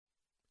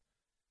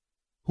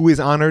Who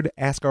is honored,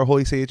 ask our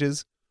holy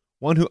sages?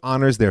 One who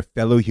honors their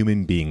fellow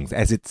human beings.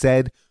 As it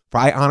said, for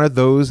I honor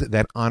those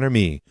that honor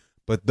me,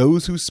 but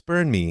those who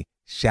spurn me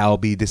shall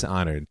be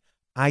dishonored.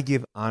 I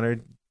give honor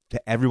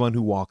to everyone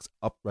who walks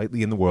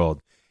uprightly in the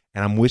world,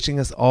 and I'm wishing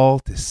us all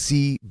to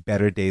see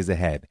better days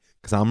ahead.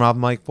 Because I'm Rob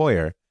Mike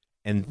Foyer,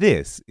 and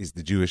this is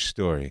The Jewish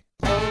Story.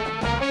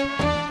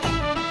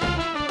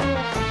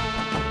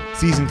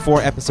 Season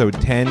 4, Episode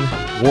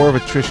 10, War of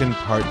Attrition,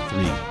 Part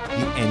 3,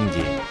 The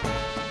Endgame.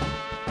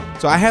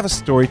 So I have a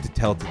story to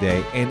tell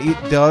today, and it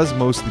does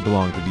mostly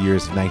belong to the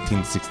years of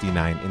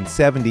 1969 and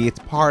 70. It's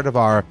part of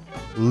our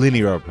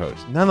linear approach.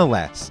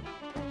 Nonetheless,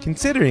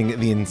 considering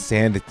the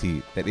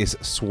insanity that is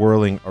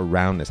swirling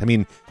around us, I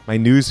mean, my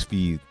news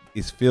feed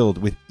is filled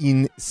with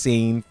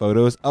insane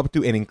photos, up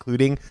to and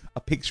including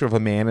a picture of a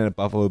man in a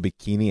buffalo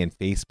bikini and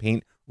face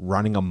paint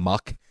running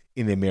amok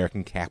in the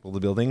American Capitol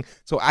building.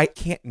 So I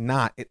can't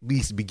not at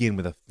least begin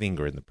with a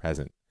finger in the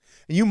present.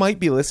 And you might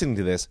be listening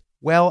to this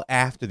well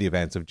after the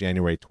events of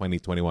January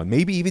 2021,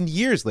 maybe even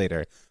years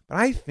later. But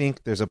I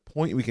think there's a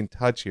point we can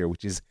touch here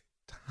which is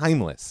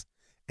timeless,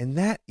 and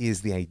that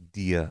is the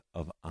idea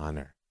of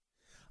honor.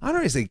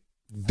 Honor is a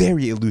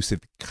very elusive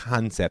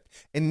concept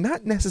and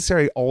not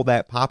necessarily all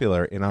that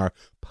popular in our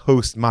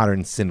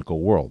postmodern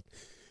cynical world.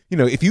 You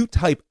know, if you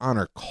type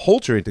honor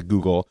culture into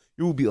Google,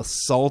 you will be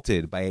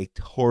assaulted by a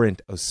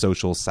torrent of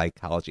social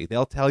psychology.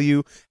 They'll tell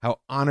you how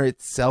honor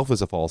itself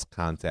is a false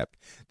concept,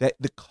 that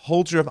the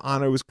culture of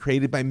honor was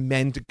created by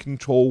men to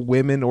control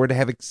women or to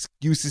have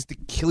excuses to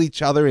kill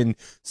each other in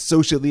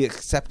socially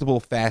acceptable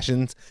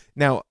fashions.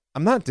 Now,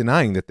 I'm not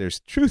denying that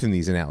there's truth in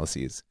these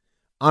analyses.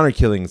 Honor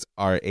killings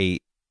are a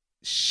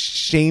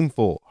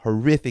shameful,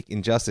 horrific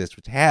injustice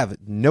which have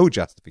no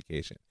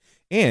justification.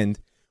 And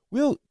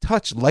we'll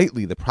touch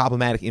lightly the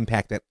problematic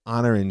impact that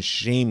honor and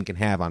shame can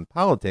have on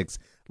politics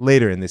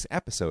later in this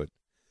episode.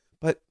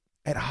 But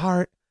at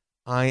heart,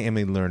 I am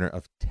a learner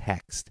of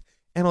text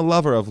and a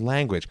lover of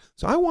language,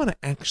 so I want to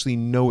actually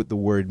know what the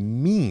word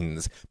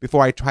means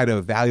before I try to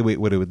evaluate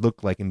what it would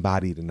look like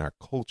embodied in our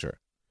culture.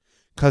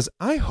 Because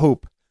I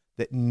hope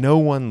that no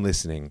one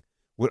listening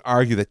would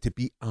argue that to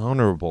be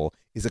honorable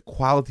is a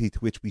quality to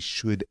which we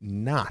should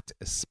not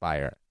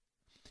aspire.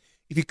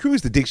 If you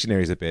cruise the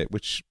dictionaries a bit,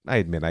 which I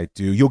admit I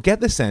do, you'll get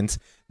the sense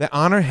that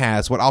honor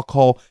has what I'll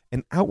call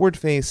an outward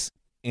face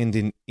and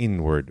an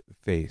inward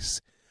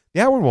face. The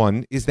outward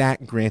one is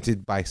that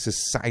granted by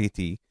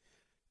society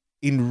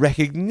in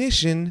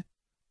recognition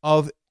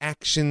of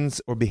actions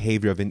or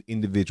behavior of an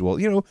individual.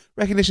 You know,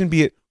 recognition,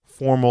 be it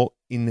formal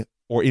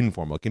or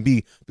informal. It can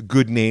be the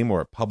good name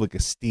or public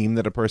esteem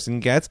that a person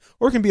gets,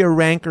 or it can be a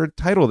rank or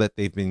title that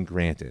they've been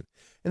granted.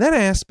 And that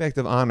aspect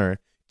of honor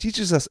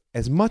teaches us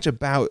as much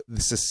about the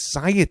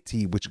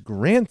society which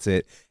grants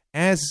it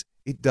as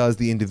it does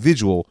the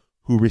individual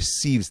who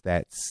receives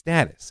that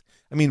status.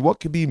 I mean,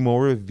 what could be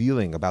more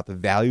revealing about the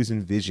values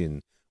and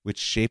vision which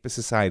shape a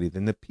society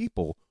than the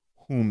people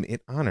whom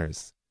it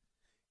honors?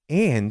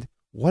 And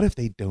what if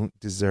they don't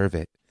deserve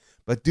it?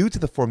 But due to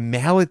the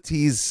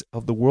formalities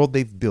of the world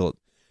they've built,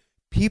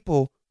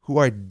 people who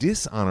are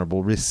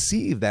dishonorable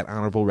receive that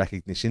honorable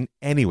recognition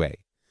anyway.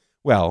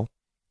 Well,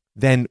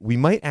 then we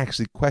might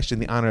actually question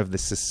the honor of the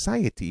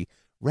society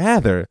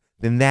rather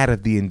than that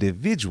of the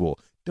individual.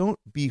 Don't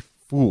be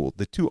fooled.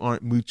 The two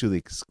aren't mutually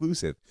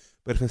exclusive.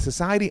 But if a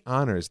society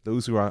honors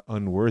those who are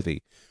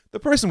unworthy, the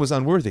person was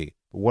unworthy.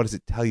 But what does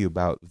it tell you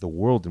about the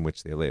world in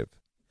which they live?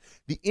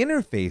 The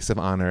inner face of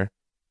honor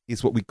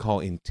is what we call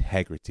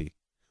integrity.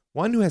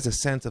 One who has a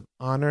sense of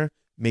honor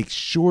makes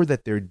sure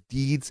that their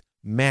deeds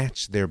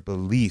match their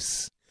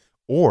beliefs,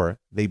 or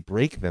they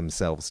break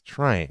themselves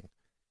trying.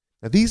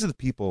 Now, these are the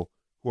people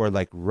who are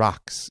like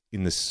rocks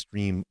in the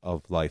stream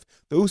of life,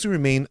 those who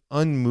remain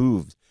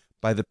unmoved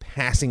by the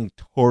passing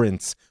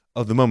torrents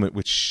of the moment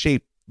which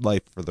shape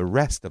life for the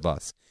rest of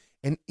us.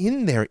 And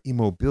in their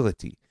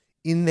immobility,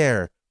 in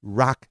their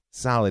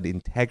rock-solid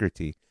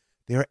integrity,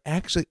 they are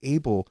actually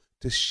able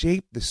to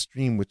shape the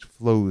stream which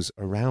flows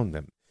around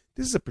them.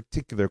 This is a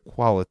particular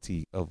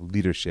quality of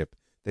leadership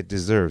that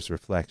deserves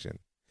reflection.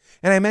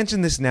 And I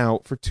mention this now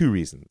for two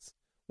reasons.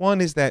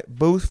 One is that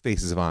both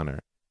faces of honor,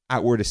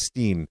 outward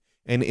esteem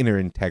and inner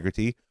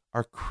integrity,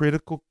 are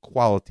critical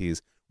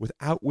qualities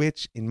without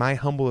which, in my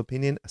humble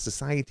opinion, a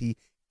society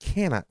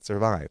cannot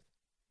survive.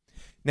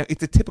 Now,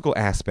 it's a typical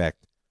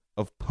aspect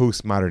of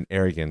postmodern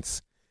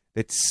arrogance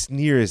that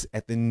sneers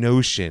at the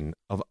notion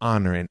of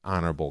honor and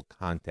honorable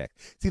conduct.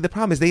 See, the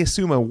problem is they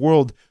assume a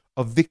world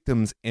of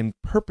victims and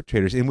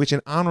perpetrators in which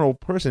an honorable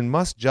person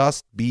must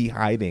just be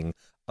hiding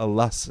a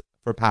lust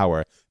for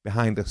power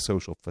behind a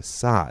social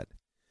facade.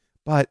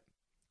 But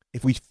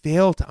if we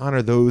fail to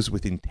honor those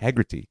with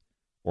integrity,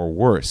 or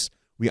worse,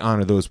 we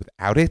honor those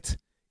without it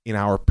in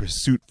our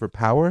pursuit for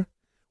power,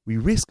 we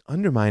risk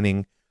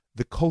undermining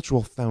the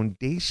cultural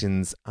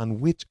foundations on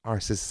which our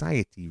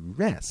society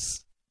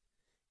rests.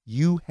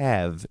 You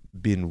have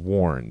been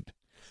warned.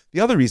 The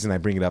other reason I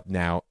bring it up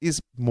now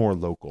is more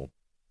local.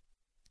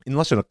 In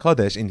Lashon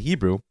HaKodesh, in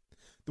Hebrew,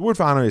 the word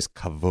for honor is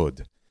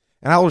kavod.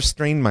 And I'll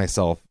restrain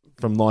myself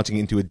from launching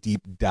into a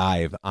deep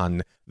dive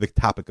on the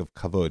topic of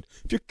kavod.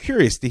 If you're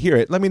curious to hear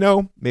it, let me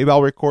know. Maybe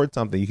I'll record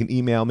something. You can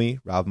email me,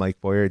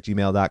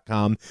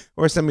 ravmikeboyer@gmail.com,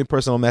 or send me a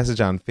personal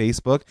message on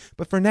Facebook.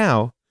 But for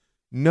now,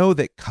 know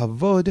that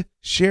kavod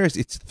shares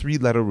its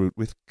three-letter root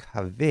with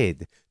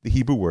kaved, the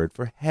Hebrew word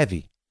for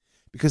heavy,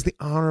 because the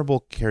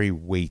honorable carry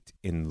weight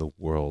in the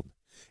world.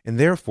 And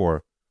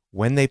therefore,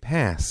 when they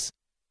pass,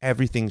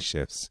 everything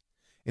shifts.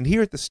 And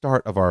here at the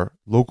start of our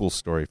local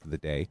story for the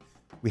day,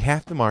 we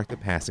have to mark the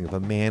passing of a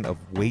man of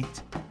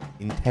weight,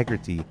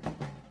 integrity,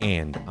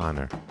 and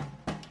honor.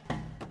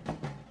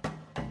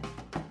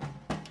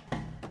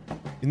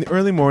 In the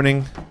early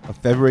morning of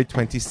February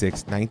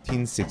 26,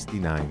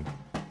 1969,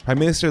 Prime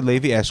Minister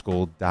Levi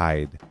Eshkol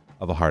died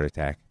of a heart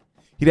attack.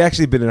 He'd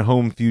actually been at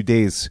home a few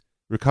days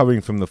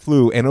recovering from the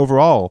flu, and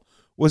overall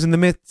was in the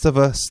midst of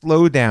a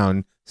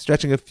slowdown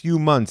stretching a few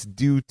months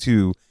due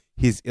to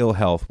his ill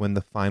health when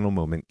the final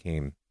moment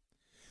came.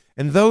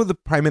 And though the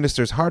Prime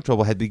Minister's heart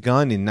trouble had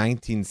begun in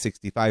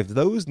 1965,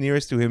 those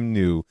nearest to him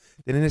knew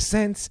that in a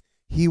sense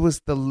he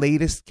was the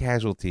latest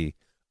casualty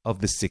of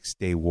the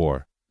Six-Day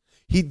War.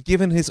 He'd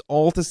given his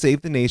all to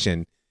save the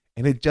nation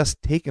and had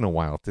just taken a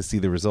while to see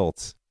the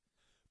results.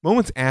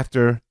 Moments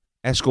after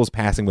Eshkol's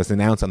passing was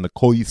announced on the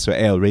Kol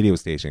Yisrael radio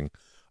station,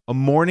 a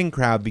mourning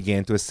crowd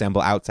began to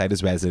assemble outside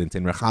his residence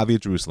in Rehavia,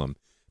 Jerusalem,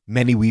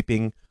 many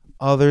weeping,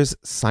 others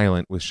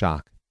silent with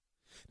shock.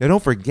 Now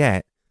don't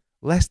forget,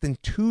 less than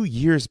 2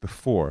 years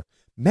before,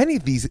 many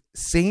of these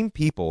same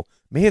people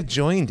may have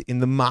joined in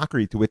the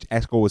mockery to which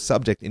Eshkol was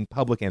subject in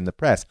public and the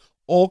press,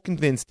 all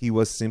convinced he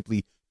was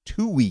simply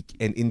too weak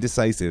and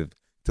indecisive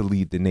to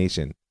lead the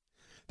nation.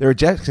 Their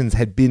rejections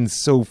had been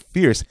so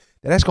fierce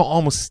that Eshkol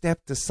almost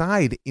stepped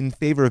aside in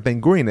favor of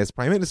Ben-Gurion as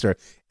prime minister,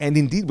 and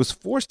indeed was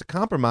forced to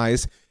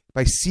compromise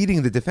by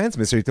ceding the defense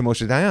ministry to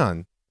Moshe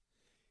Dayan.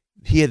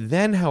 He had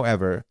then,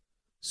 however,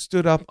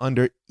 stood up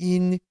under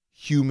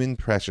inhuman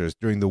pressures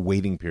during the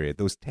waiting period,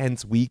 those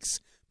tense weeks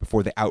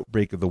before the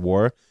outbreak of the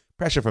war.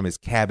 Pressure from his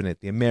cabinet,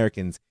 the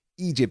Americans,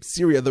 Egypt,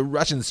 Syria, the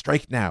Russians.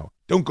 Strike now.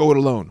 Don't go it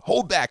alone.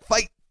 Hold back.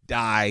 Fight.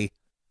 Die.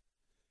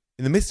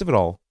 In the midst of it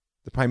all,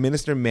 the prime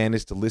minister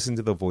managed to listen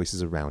to the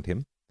voices around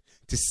him,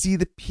 to see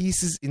the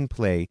pieces in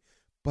play,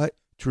 but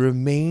to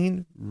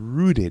remain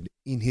rooted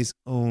in his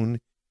own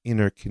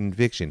inner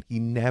conviction. He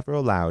never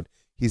allowed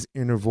his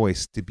inner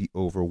voice to be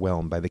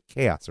overwhelmed by the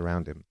chaos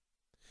around him.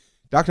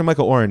 Dr.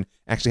 Michael Oren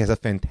actually has a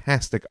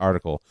fantastic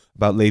article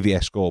about Levi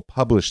Eshkol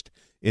published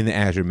in the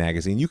Azure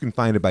magazine. You can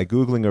find it by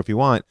Googling, or if you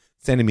want,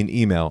 send him an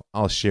email.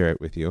 I'll share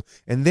it with you.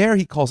 And there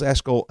he calls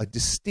Eshkol a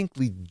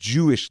distinctly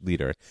Jewish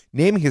leader,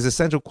 naming his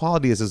essential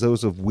qualities as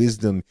those of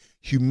wisdom,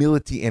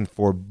 humility, and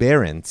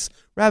forbearance,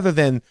 rather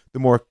than the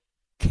more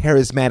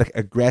charismatic,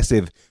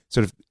 aggressive,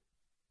 sort of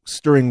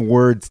stirring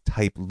words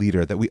type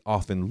leader that we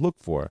often look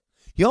for.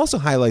 He also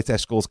highlights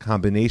Eshkol's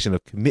combination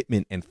of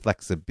commitment and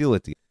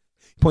flexibility.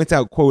 He points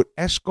out, quote,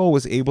 Eshkol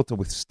was able to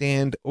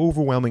withstand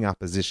overwhelming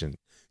opposition,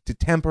 to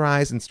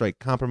temporize and strike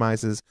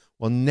compromises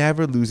while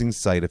never losing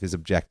sight of his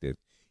objective.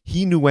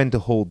 He knew when to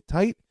hold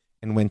tight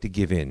and when to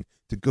give in,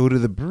 to go to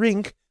the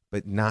brink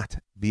but not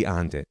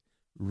beyond it.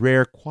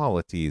 Rare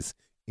qualities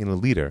in a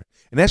leader.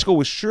 And Eshkol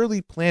was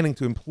surely planning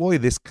to employ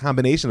this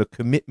combination of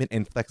commitment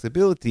and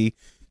flexibility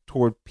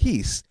toward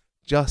peace,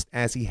 just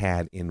as he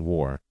had in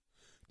war.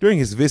 During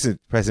his visit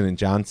to President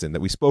Johnson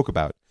that we spoke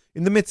about,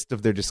 in the midst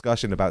of their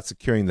discussion about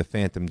securing the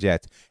Phantom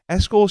jets,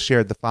 Eshkol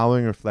shared the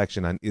following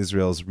reflection on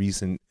Israel's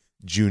recent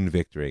June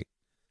victory.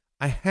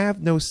 I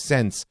have no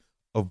sense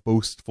of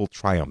boastful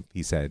triumph,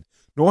 he said,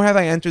 nor have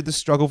I entered the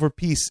struggle for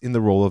peace in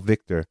the role of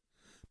victor.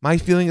 My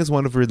feeling is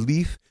one of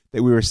relief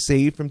that we were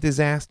saved from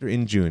disaster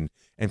in June,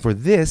 and for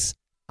this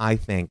I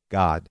thank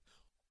God.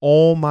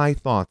 All my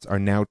thoughts are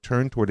now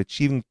turned toward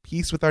achieving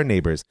peace with our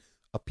neighbors,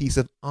 a peace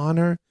of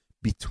honor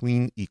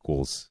between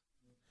equals.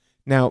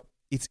 Now,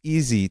 it's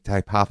easy to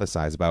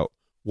hypothesize about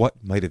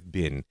what might have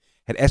been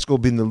had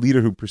Eshkol been the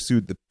leader who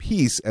pursued the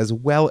peace as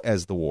well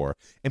as the war,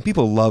 and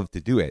people love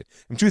to do it.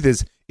 And the truth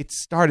is, it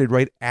started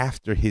right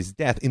after his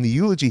death. In the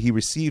eulogy he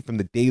received from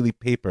the daily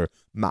paper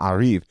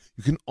Ma'ariv,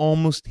 you can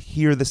almost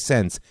hear the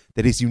sense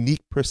that his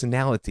unique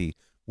personality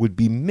would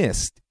be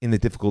missed in the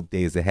difficult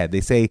days ahead.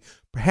 They say,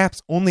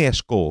 perhaps only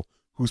Eshkol,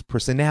 whose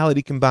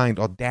personality combined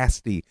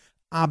audacity,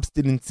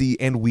 obstinacy,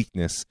 and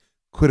weakness,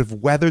 could have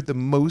weathered the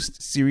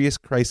most serious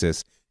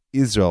crisis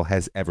Israel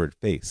has ever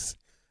faced.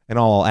 And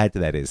all I'll add to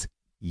that is,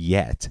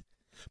 yet.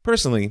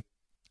 Personally,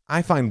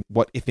 I find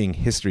what-ifing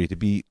history to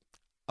be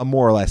a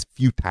more or less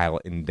futile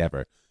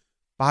endeavor.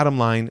 Bottom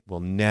line,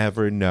 we'll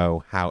never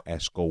know how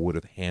Eshkol would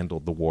have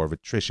handled the war of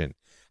attrition,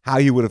 how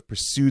he would have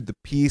pursued the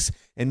peace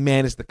and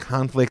managed the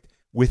conflict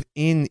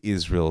within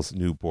Israel's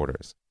new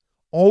borders.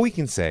 All we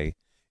can say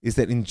is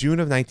that in June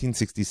of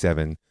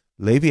 1967,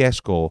 Levi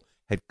Eshkol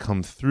had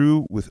come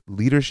through with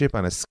leadership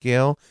on a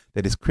scale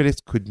that his critics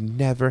could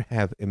never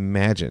have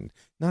imagined.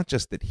 Not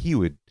just that he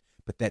would,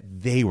 but that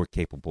they were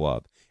capable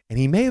of. And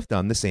he may have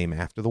done the same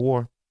after the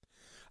war.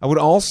 I would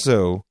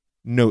also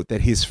note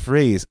that his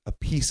phrase, a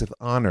peace of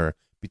honor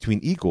between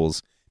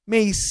equals,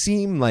 may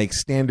seem like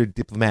standard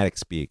diplomatic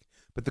speak,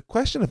 but the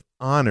question of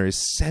honor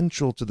is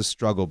central to the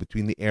struggle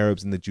between the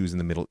Arabs and the Jews in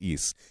the Middle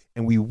East,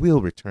 and we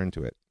will return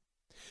to it.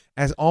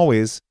 As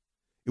always,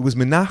 it was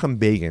Menachem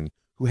Begin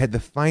who had the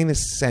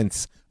finest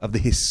sense of the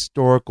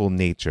historical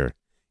nature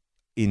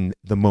in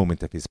the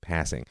moment of his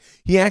passing.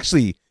 He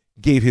actually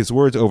gave his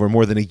words over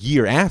more than a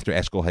year after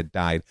Eshkol had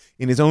died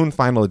in his own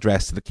final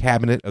address to the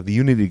cabinet of the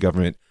unity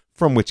government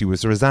from which he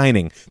was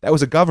resigning. That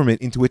was a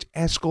government into which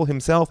Eshkol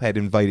himself had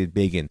invited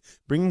Begin,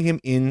 bringing him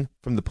in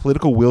from the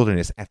political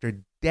wilderness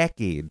after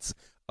decades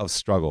of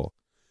struggle.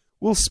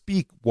 We'll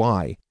speak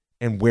why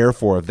and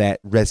wherefore of that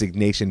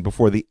resignation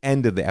before the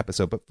end of the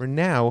episode, but for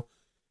now,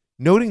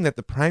 noting that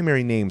the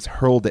primary names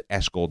hurled at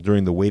Eshkol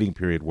during the waiting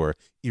period were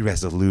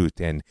irresolute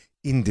and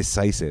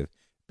indecisive,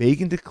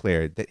 Begin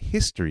declared that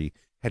history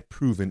had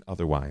proven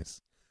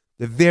otherwise.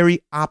 The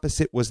very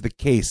opposite was the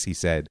case, he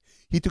said.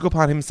 He took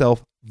upon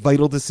himself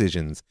vital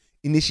decisions,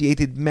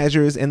 initiated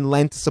measures, and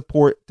lent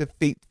support to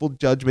fateful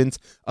judgments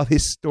of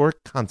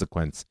historic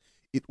consequence.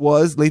 It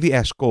was Levi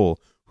Eshkol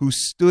who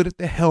stood at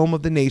the helm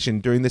of the nation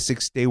during the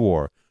Six-Day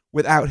War.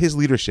 Without his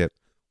leadership,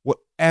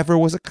 whatever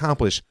was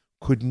accomplished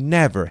could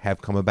never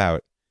have come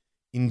about.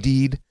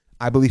 Indeed,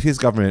 I believe his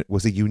government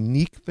was a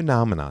unique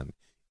phenomenon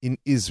in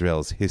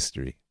Israel's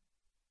history.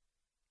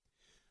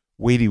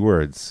 Weighty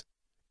words,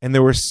 and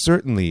there were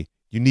certainly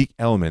unique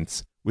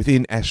elements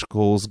within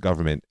Eshkol's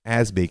government,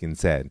 as Begin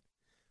said.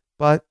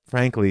 But,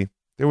 frankly,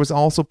 there was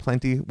also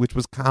plenty which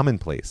was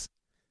commonplace,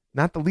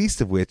 not the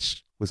least of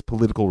which was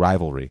political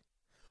rivalry.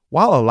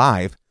 While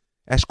alive,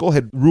 Eshkol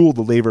had ruled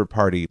the Labour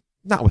Party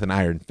not with an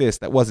iron fist,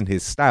 that wasn't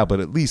his style, but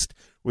at least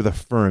with a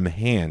firm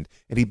hand,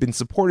 and he'd been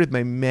supported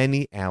by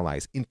many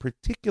allies, in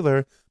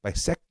particular by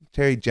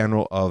Secretary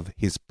General of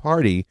his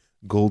party,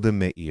 Golda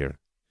Meir.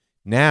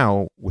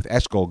 Now, with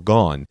Eshkol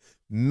gone,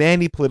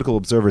 many political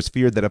observers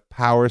feared that a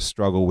power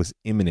struggle was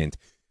imminent,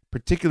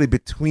 particularly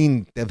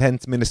between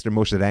Defense Minister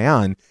Moshe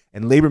Dayan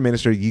and Labor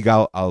Minister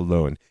Yigal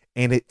Allon,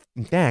 and it,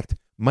 in fact,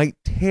 might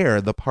tear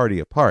the party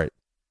apart.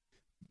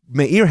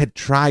 Meir had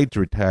tried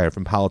to retire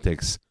from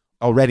politics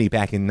already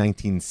back in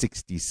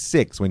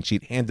 1966 when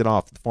she'd handed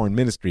off the foreign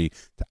ministry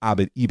to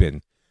Abed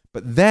Ibn.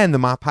 But then the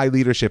Mapai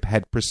leadership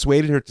had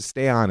persuaded her to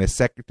stay on as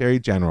Secretary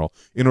General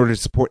in order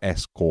to support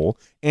Eshkol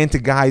and to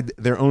guide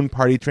their own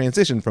party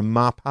transition from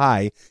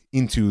Mapai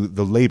into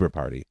the Labour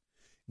Party.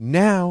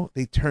 Now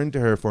they turned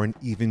to her for an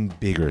even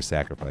bigger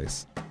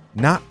sacrifice,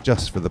 not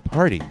just for the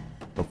party,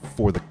 but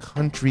for the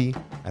country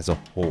as a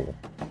whole.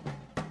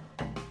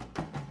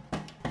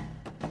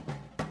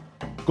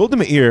 Golda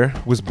Meir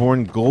was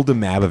born Golda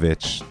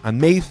Mabovich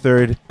on May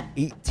 3rd,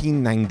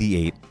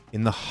 1898,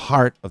 in the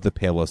heart of the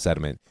Pale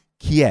settlement,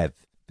 Kiev,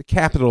 the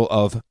capital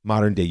of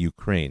modern-day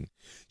Ukraine.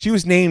 She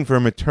was named for her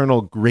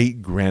maternal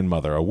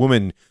great-grandmother, a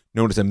woman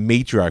known as a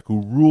matriarch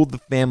who ruled the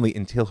family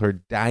until her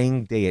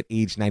dying day at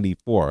age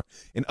 94,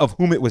 and of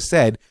whom it was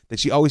said that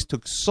she always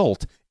took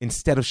salt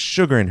instead of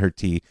sugar in her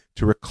tea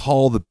to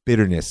recall the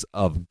bitterness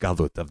of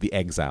galut, of the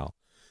exile.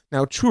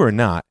 Now, true or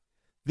not,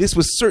 this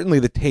was certainly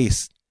the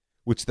taste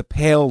which the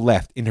Pale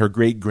left in her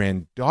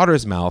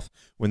great-granddaughter's mouth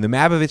when the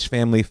Mabovich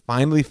family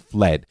finally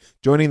fled,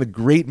 joining the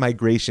Great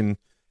Migration,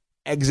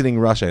 exiting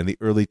Russia in the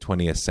early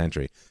 20th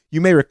century.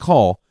 You may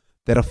recall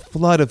that a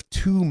flood of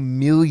 2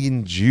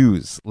 million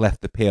Jews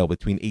left the Pale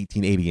between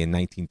 1880 and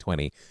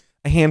 1920.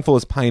 A handful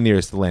as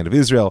pioneers to the land of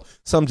Israel,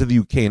 some to the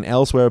UK and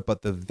elsewhere,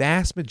 but the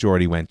vast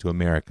majority went to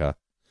America.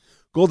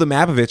 Golda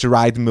Mabovich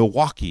arrived in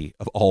Milwaukee,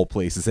 of all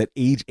places, at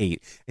age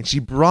 8, and she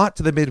brought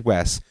to the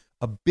Midwest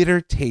a bitter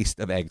taste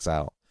of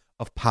exile,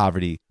 of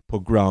poverty,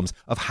 pogroms,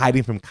 of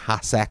hiding from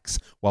Cossacks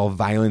while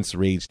violence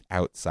raged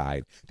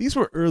outside. These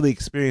were early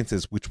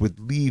experiences which would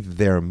leave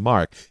their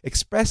mark,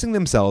 expressing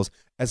themselves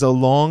as a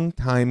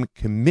long-time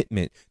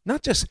commitment,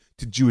 not just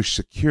to Jewish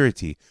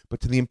security,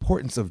 but to the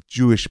importance of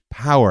Jewish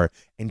power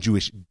and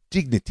Jewish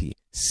dignity,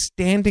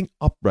 standing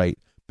upright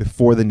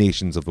before the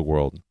nations of the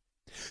world.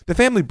 The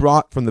family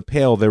brought from the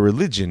Pale their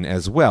religion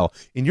as well.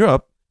 In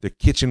Europe, their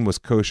kitchen was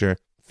kosher,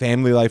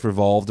 family life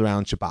revolved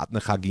around Shabbat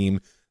and Chagim.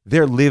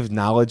 Their lived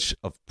knowledge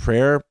of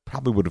prayer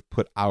probably would have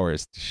put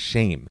ours to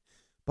shame.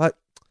 But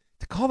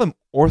to call them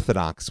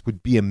Orthodox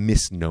would be a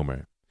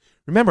misnomer.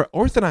 Remember,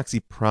 Orthodoxy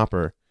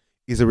proper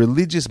is a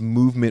religious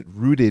movement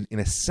rooted in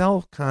a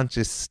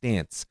self-conscious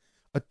stance,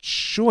 a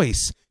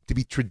choice to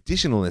be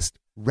traditionalist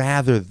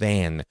rather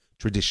than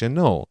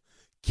traditional,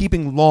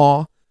 keeping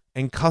law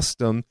and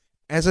custom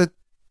as an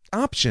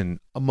option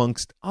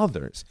amongst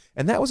others.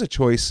 And that was a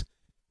choice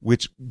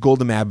which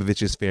Golda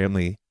Mabovich's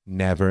family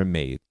never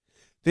made.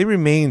 They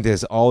remained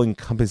as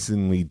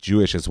all-encompassingly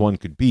Jewish as one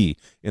could be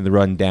in the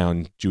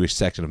run-down Jewish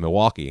section of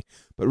Milwaukee,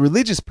 but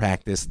religious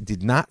practice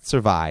did not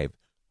survive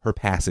her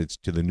passage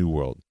to the New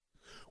World.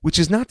 Which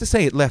is not to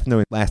say it left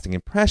no lasting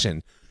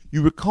impression.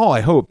 You recall,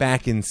 I hope,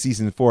 back in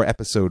Season 4,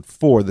 Episode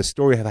 4, the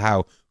story of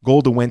how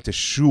Golda went to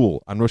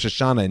Shul on Rosh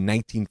Hashanah in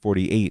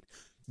 1948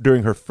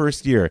 during her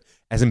first year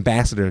as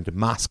ambassador to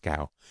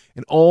Moscow.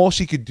 And all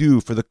she could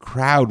do for the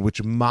crowd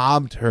which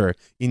mobbed her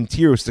in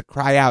tears to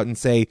cry out and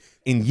say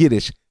in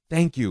Yiddish,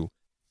 "Thank you,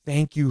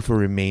 thank you for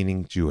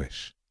remaining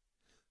Jewish.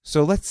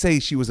 So let's say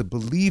she was a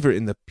believer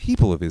in the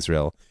people of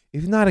Israel,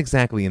 if not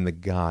exactly in the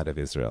God of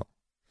Israel.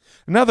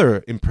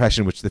 Another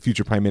impression which the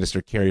future prime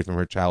minister carried from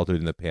her childhood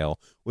in the Pale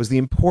was the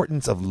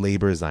importance of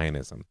labor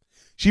Zionism.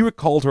 She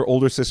recalled her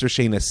older sister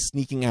Shana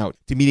sneaking out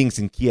to meetings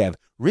in Kiev,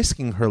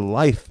 risking her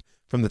life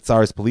from the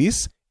Tsar's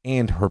police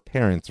and her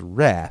parents'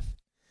 wrath.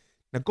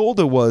 Now,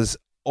 Golda was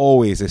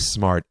always a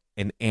smart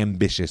and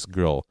ambitious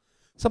girl,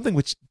 something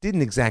which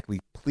didn't exactly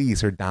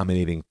please her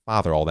dominating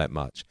father all that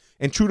much.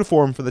 And true to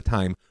form for the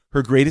time,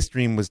 her greatest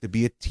dream was to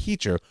be a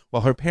teacher,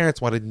 while her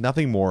parents wanted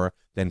nothing more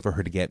than for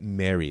her to get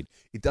married.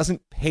 It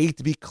doesn't pay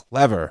to be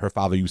clever, her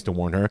father used to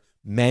warn her.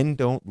 Men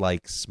don't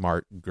like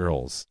smart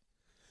girls.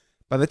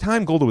 By the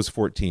time Golda was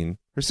 14,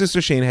 her sister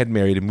Shana had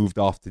married and moved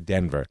off to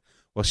Denver,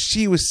 while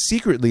she was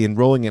secretly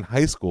enrolling in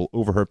high school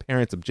over her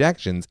parents'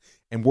 objections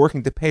and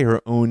working to pay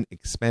her own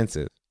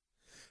expenses.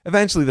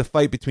 Eventually, the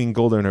fight between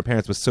Golda and her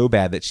parents was so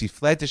bad that she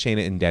fled to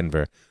Shana in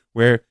Denver,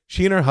 where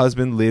she and her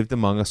husband lived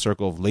among a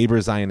circle of labor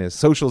Zionists,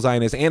 social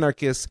Zionists,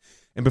 anarchists,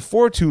 and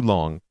before too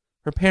long,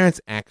 her parents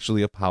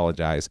actually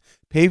apologized,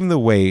 paving the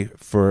way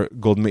for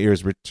Golda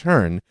Meir's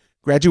return,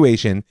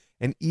 graduation,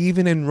 and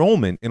even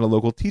enrollment in a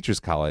local teacher's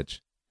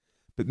college.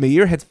 But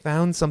Meir had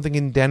found something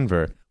in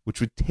Denver which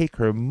would take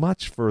her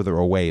much further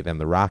away than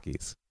the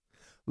Rockies.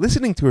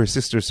 Listening to her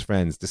sister's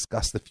friends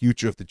discuss the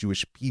future of the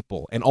Jewish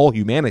people and all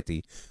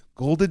humanity,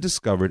 Golda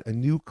discovered a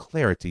new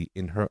clarity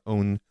in her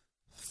own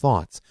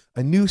thoughts,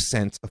 a new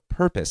sense of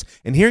purpose,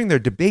 and hearing their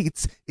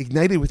debates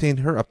ignited within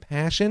her a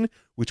passion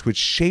which would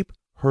shape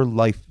her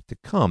life to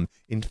come,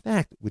 in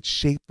fact, would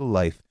shape the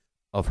life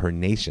of her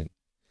nation.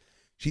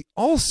 She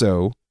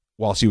also,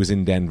 while she was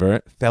in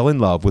Denver, fell in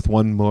love with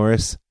one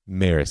Morris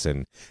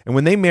Marison, and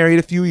when they married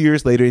a few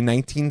years later in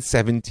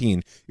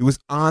 1917, it was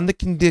on the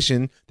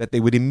condition that they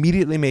would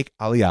immediately make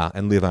Aliyah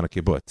and live on a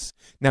kibbutz.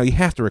 Now, you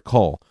have to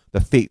recall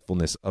the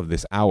fatefulness of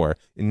this hour.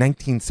 In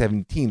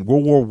 1917,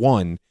 World War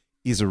I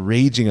is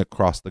raging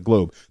across the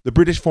globe. The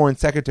British Foreign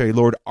Secretary,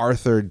 Lord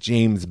Arthur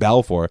James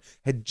Balfour,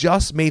 had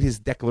just made his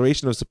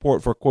declaration of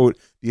support for, quote,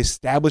 the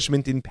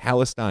establishment in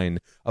Palestine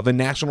of a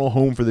national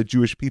home for the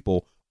Jewish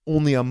people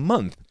only a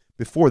month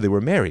before they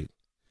were married.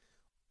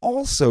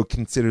 Also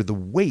consider the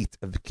weight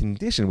of the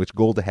condition which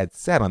Golda had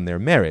set on their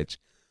marriage.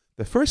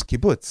 The first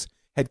kibbutz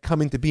had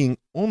come into being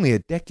only a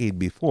decade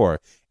before,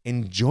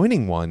 and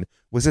joining one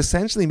was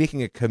essentially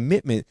making a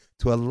commitment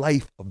to a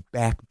life of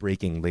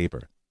back-breaking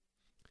labor.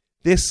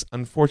 This,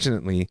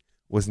 unfortunately,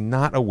 was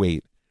not a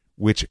weight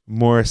which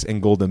Morris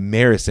and Golda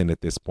Marison at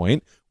this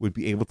point would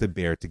be able to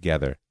bear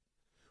together.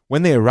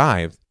 When they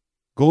arrived,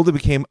 Golda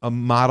became a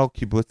model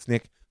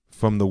kibbutznik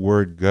from the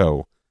word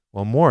go,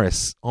 while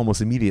Morris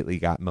almost immediately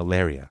got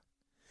malaria.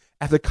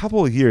 After a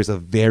couple of years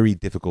of very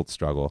difficult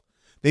struggle,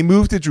 they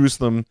moved to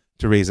Jerusalem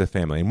to raise a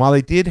family. And while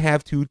they did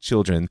have 2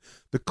 children,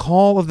 the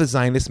call of the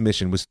Zionist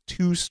mission was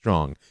too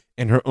strong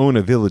and her own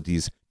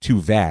abilities too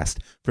vast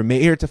for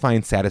Meir to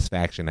find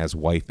satisfaction as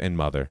wife and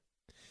mother.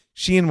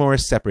 She and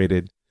Morris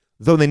separated,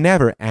 though they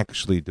never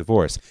actually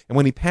divorced. And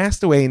when he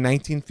passed away in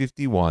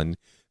 1951,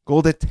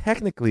 Golda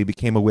technically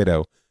became a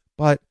widow,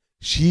 but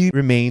she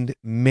remained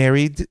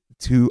married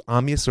to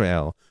Am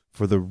Yisrael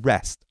for the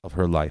rest of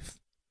her life.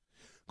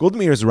 Golda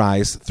Meir's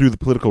rise through the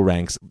political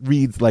ranks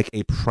reads like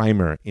a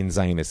primer in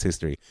Zionist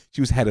history.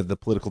 She was head of the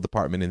political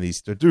department in the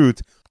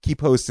Histadrut, key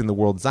posts in the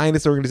World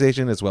Zionist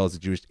Organization, as well as the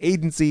Jewish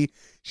Agency.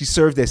 She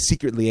served as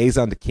secret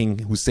liaison to King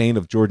Hussein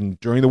of Jordan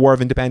during the War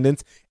of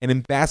Independence and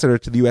ambassador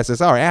to the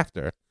USSR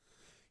after.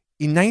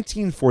 In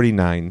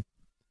 1949,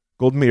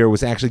 Golda Meir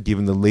was actually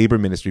given the labor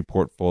ministry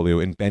portfolio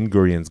in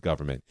Ben-Gurion's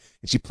government,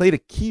 and she played a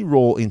key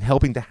role in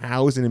helping to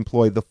house and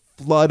employ the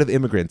flood of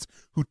immigrants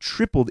who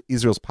tripled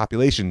Israel's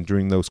population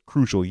during those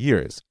crucial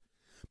years.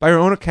 By her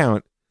own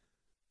account,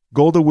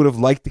 Golda would have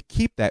liked to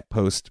keep that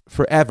post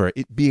forever,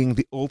 it being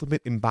the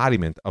ultimate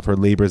embodiment of her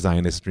labor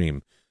Zionist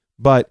dream.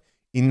 But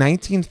in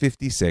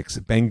 1956,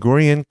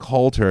 Ben-Gurion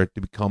called her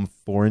to become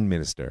foreign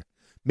minister,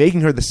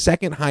 making her the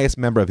second highest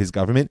member of his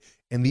government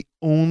and the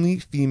only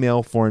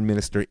female foreign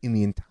minister in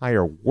the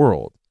entire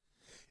world.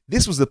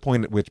 This was the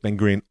point at which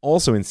Ben-Gurion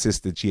also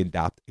insisted she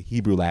adopt a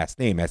Hebrew last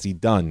name, as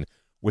he'd done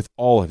with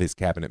all of his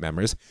cabinet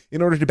members,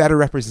 in order to better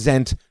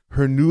represent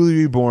her newly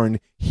reborn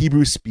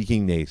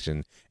Hebrew-speaking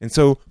nation. And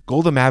so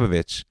Golda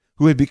Mabovich,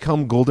 who had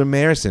become Golda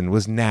Marison,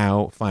 was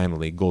now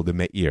finally Golda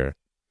Meir.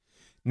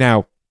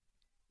 Now,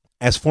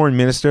 as foreign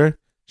minister,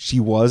 she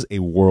was a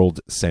world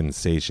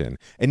sensation.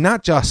 And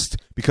not just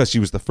because she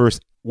was the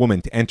first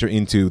woman to enter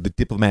into the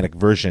diplomatic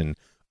version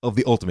of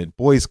the ultimate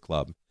boys'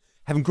 club.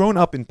 Having grown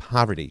up in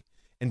poverty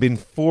and been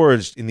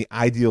forged in the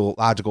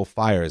ideological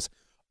fires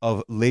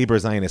of labor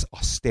Zionist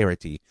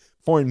austerity,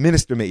 Foreign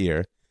Minister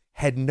Meir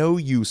had no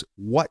use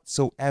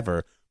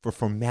whatsoever for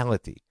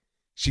formality.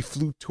 She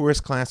flew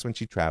tourist class when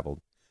she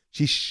traveled.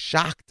 She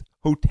shocked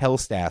hotel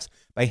staffs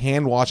by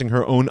hand-washing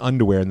her own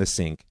underwear in the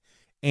sink,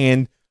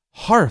 and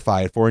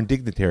horrified foreign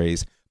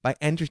dignitaries by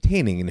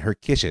entertaining in her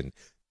kitchen.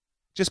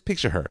 Just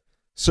picture her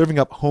serving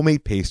up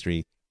homemade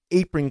pastry,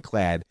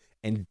 apron-clad,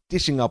 and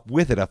dishing up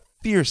with it a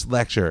fierce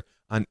lecture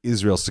on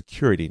Israel's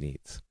security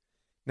needs.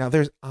 Now,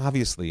 there's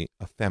obviously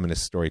a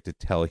feminist story to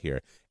tell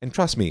here, and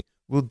trust me,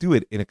 we'll do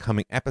it in a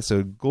coming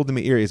episode. Golda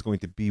Meir is going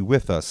to be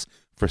with us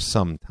for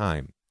some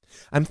time.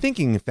 I'm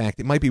thinking, in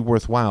fact, it might be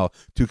worthwhile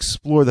to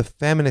explore the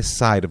feminist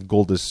side of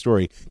Golda's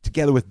story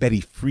together with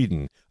Betty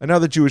Friedan,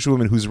 another Jewish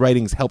woman whose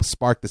writings helped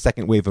spark the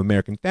second wave of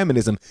American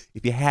feminism.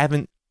 If you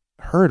haven't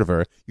heard of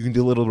her, you can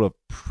do a little bit of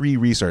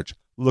pre-research.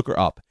 Look her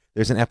up.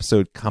 There's an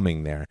episode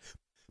coming there.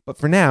 But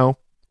for now,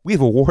 we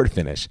have a war to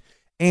finish.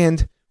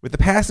 And with the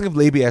passing of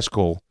Levi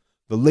Eshkol,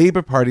 the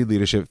Labour Party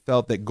leadership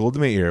felt that Golda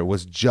Meir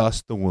was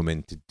just the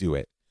woman to do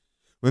it.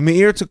 When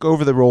Meir took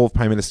over the role of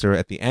Prime Minister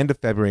at the end of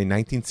February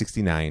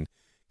 1969,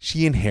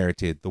 she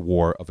inherited the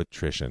war of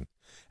attrition.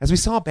 As we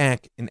saw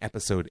back in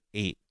episode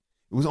 8,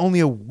 it was only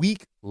a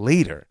week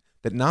later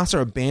that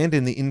Nasser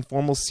abandoned the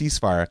informal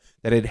ceasefire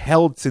that had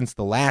held since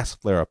the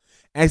last flare-up,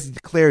 as he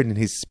declared in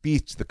his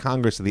speech to the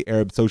Congress of the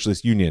Arab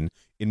Socialist Union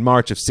in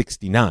March of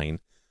 '69.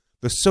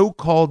 The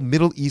so-called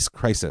Middle East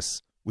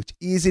crisis, which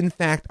is in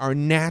fact our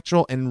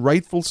natural and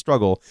rightful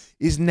struggle,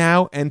 is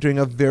now entering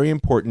a very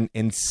important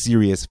and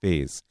serious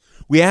phase.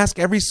 We ask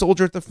every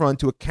soldier at the front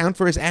to account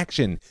for his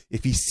action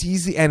if he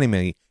sees the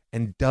enemy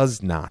and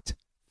does not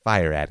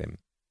fire at him.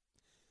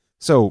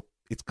 So,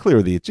 it's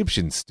clear the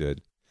Egyptians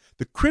stood.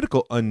 The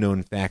critical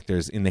unknown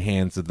factors in the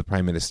hands of the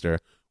Prime Minister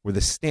were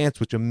the stance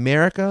which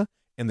America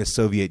and the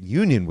Soviet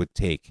Union would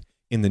take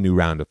in the new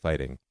round of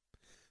fighting.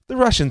 The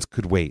Russians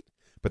could wait,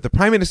 but the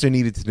Prime Minister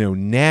needed to know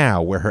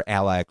now where her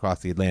ally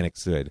across the Atlantic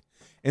stood,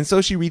 and so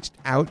she reached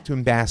out to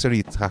Ambassador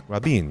Yitzhak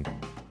Rabin,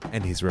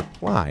 and his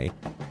reply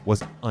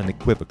was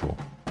unequivocal.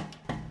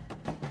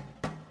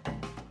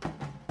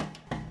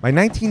 By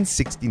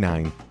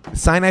 1969, the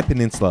Sinai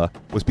Peninsula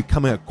was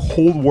becoming a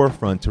Cold War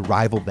front to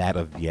rival that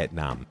of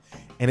Vietnam,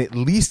 and at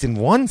least in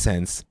one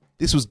sense,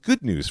 this was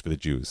good news for the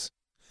Jews.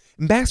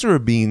 Ambassador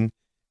Rabin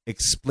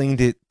explained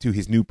it to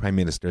his new Prime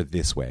Minister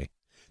this way.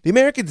 The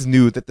Americans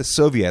knew that the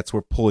Soviets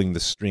were pulling the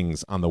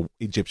strings on the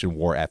Egyptian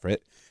war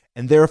effort,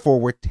 and therefore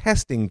were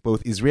testing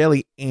both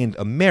Israeli and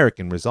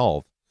American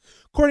resolve.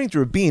 According to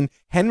Rabin,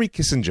 Henry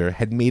Kissinger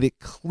had made it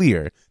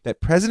clear that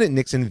President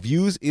Nixon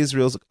views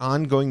Israel's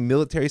ongoing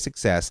military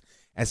success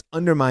as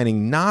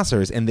undermining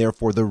Nasser's and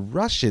therefore the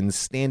Russians'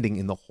 standing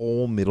in the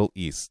whole Middle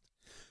East.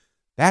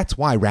 That's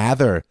why,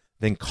 rather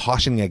than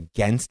cautioning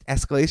against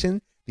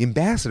escalation, the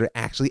ambassador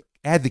actually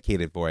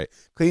advocated for it,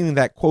 claiming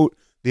that, quote,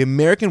 the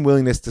American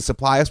willingness to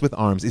supply us with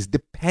arms is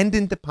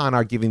dependent upon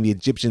our giving the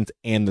Egyptians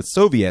and the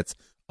Soviets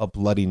a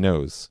bloody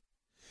nose.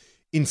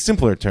 In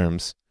simpler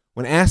terms,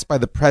 when asked by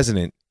the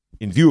president,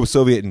 in view of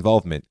Soviet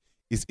involvement,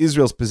 is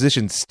Israel's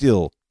position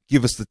still,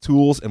 give us the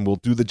tools and we'll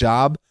do the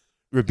job?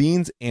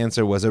 Rabin's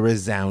answer was a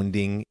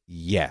resounding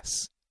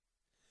yes.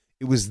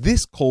 It was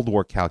this Cold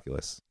War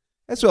calculus,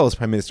 as well as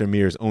Prime Minister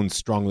Meir's own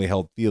strongly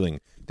held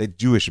feeling that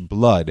Jewish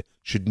blood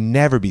should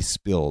never be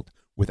spilled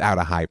without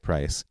a high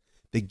price,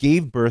 that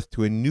gave birth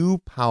to a new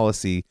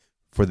policy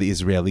for the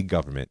Israeli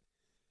government.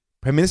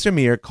 Prime Minister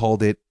Meir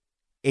called it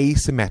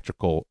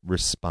asymmetrical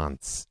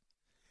response.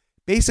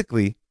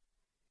 Basically,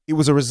 it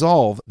was a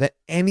resolve that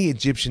any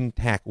Egyptian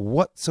attack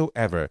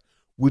whatsoever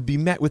would be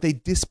met with a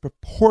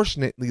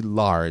disproportionately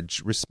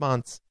large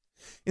response.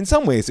 In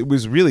some ways, it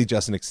was really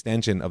just an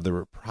extension of the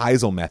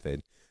reprisal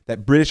method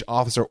that British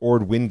officer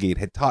Ord Wingate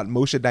had taught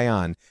Moshe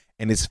Dayan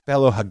and his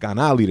fellow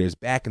Haganah leaders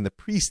back in the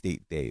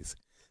pre-state days.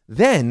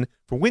 Then,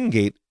 for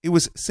Wingate, it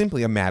was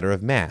simply a matter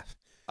of math.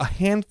 A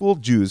handful of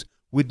Jews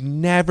would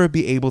never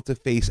be able to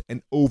face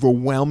an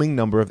overwhelming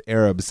number of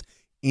Arabs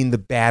in the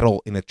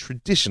battle in a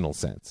traditional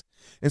sense.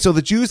 And so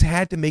the Jews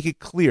had to make it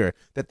clear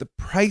that the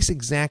price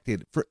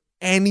exacted for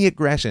any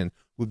aggression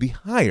would be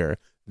higher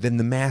than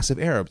the mass of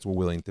Arabs were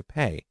willing to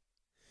pay.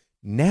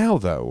 Now,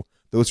 though,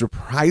 those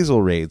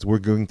reprisal raids were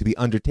going to be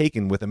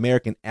undertaken with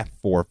American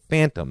F-4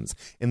 Phantoms,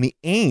 and the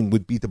aim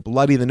would be to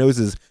bloody the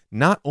noses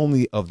not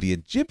only of the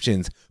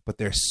Egyptians, but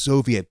their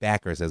Soviet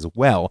backers as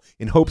well,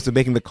 in hopes of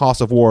making the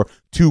cost of war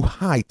too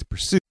high to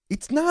pursue.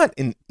 It's not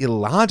an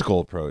illogical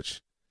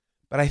approach,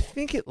 but I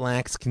think it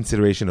lacks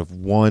consideration of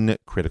one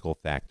critical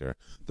factor,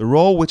 the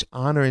role which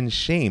honor and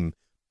shame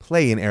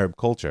play in Arab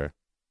culture.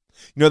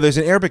 You know, there's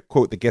an Arabic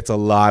quote that gets a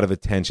lot of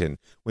attention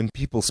when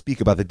people speak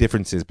about the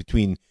differences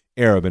between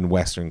Arab and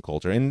Western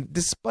culture, and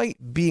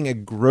despite being a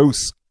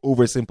gross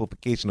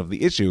oversimplification of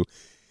the issue,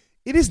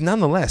 it is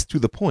nonetheless to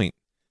the point.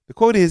 The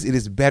quote is, "It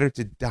is better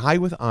to die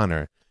with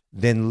honor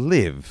than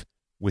live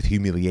with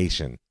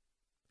humiliation."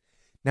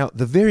 Now,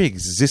 the very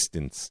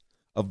existence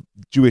of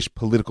Jewish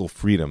political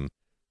freedom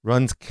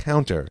runs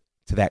counter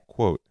to that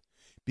quote,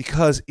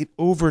 because it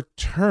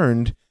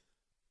overturned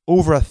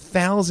over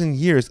 1,000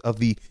 years of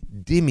the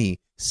dhimmi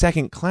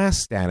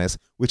second-class status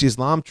which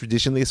Islam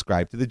traditionally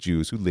ascribed to the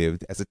Jews who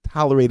lived as a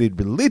tolerated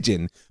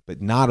religion but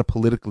not a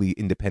politically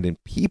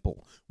independent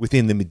people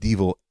within the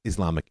medieval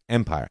Islamic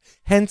Empire.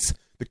 Hence,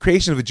 the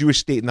creation of a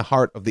Jewish state in the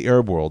heart of the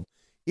Arab world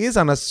is,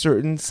 on a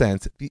certain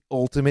sense, the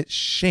ultimate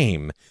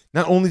shame,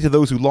 not only to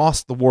those who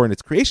lost the war in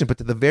its creation, but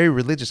to the very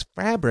religious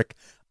fabric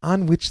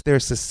on which their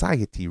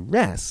society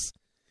rests.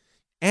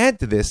 Add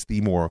to this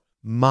the more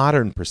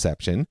modern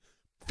perception,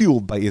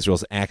 fueled by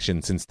Israel's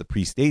action since the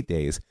pre-state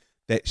days,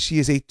 that she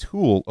is a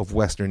tool of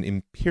Western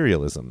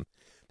imperialism.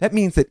 That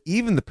means that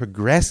even the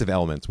progressive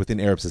elements within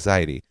Arab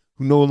society,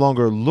 who no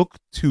longer look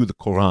to the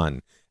Quran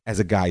as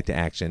a guide to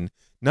action,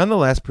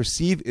 nonetheless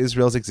perceive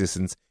Israel's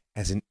existence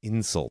as an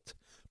insult,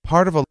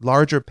 part of a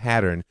larger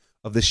pattern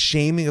of the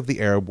shaming of the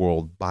Arab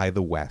world by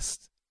the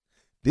West.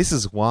 This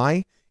is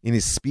why, in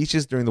his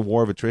speeches during the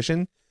War of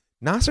Attrition,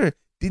 Nasser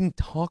didn't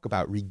talk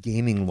about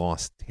regaining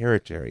lost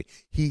territory.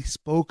 He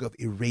spoke of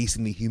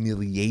erasing the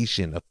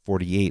humiliation of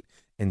 48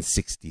 and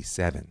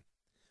 67.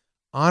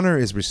 Honor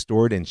is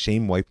restored and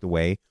shame wiped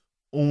away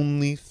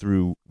only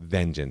through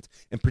vengeance,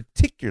 and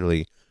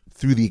particularly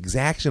through the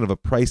exaction of a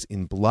price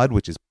in blood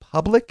which is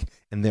public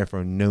and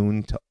therefore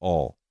known to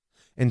all.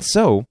 And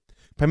so,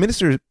 Prime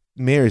Minister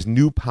Meir's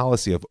new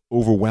policy of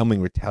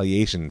overwhelming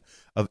retaliation,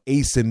 of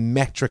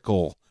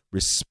asymmetrical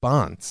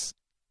response,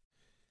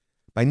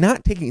 by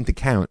not taking into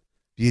account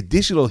the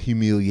additional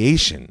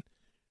humiliation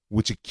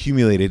which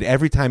accumulated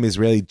every time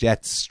Israeli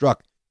jets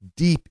struck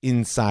deep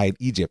inside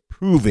Egypt,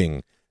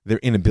 proving their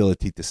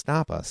inability to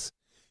stop us,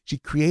 she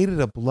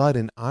created a blood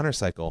and honor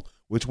cycle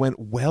which went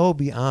well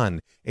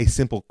beyond a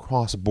simple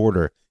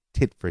cross-border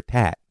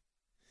tit-for-tat.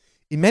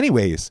 In many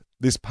ways,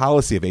 this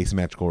policy of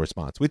asymmetrical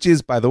response, which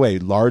is, by the way,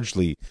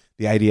 largely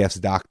the IDF's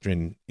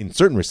doctrine in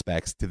certain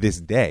respects to this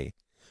day,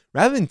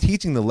 rather than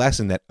teaching the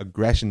lesson that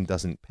aggression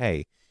doesn't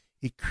pay,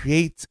 it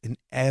creates an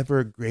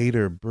ever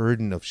greater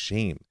burden of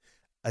shame,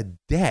 a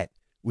debt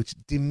which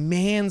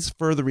demands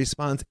further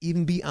response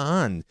even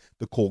beyond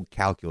the cold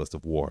calculus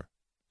of war.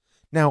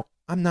 Now,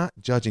 I'm not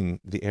judging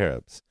the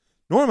Arabs,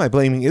 nor am I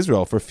blaming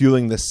Israel for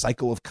fueling this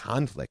cycle of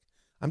conflict.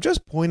 I'm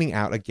just pointing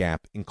out a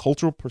gap in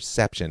cultural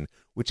perception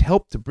which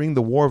helped to bring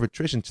the War of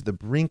Attrition to the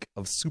brink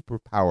of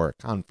superpower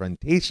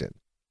confrontation.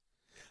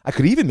 I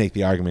could even make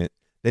the argument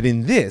that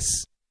in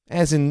this,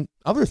 as in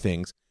other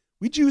things,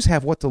 we Jews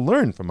have what to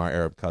learn from our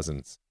Arab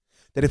cousins.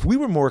 That if we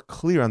were more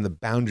clear on the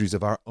boundaries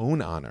of our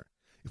own honor,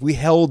 if we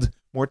held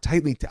more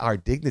tightly to our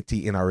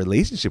dignity in our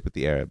relationship with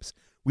the Arabs,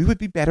 we would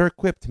be better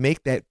equipped to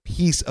make that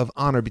peace of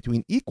honor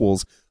between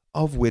equals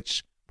of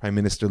which Prime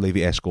Minister Levi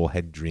Eshkol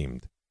had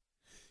dreamed.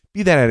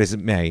 Be that as it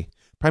may,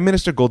 Prime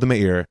Minister Golda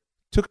Meir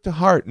took to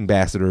heart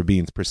Ambassador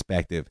Rabin's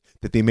perspective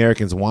that the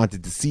Americans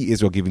wanted to see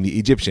Israel giving the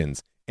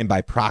Egyptians, and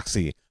by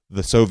proxy,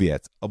 the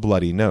Soviets, a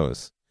bloody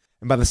nose.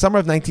 And by the summer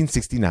of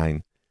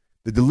 1969,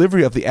 the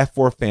delivery of the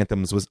F-4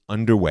 Phantoms was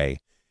underway,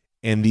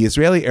 and the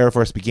Israeli Air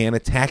Force began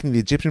attacking the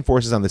Egyptian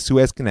forces on the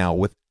Suez Canal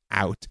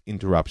without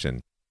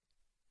interruption.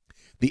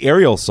 The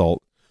aerial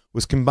assault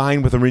was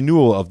combined with a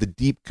renewal of the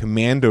deep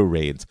commando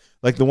raids,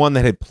 like the one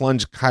that had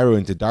plunged Cairo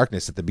into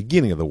darkness at the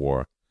beginning of the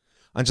war.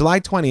 On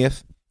July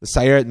 20th, the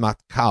Sayeret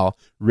Matkal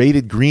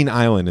raided Green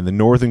Island in the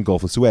northern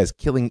Gulf of Suez,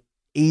 killing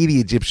 80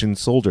 Egyptian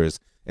soldiers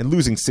and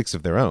losing 6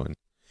 of their own.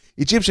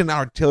 Egyptian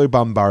artillery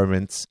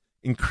bombardments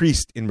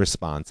increased in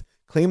response,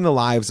 claiming the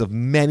lives of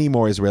many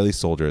more Israeli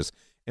soldiers,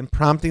 and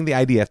prompting the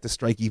IDF to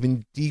strike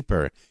even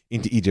deeper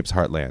into Egypt's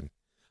heartland.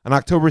 On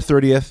October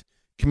 30th,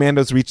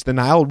 commandos reached the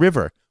Nile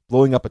River,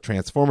 blowing up a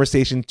transformer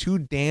station, 2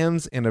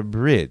 dams, and a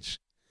bridge.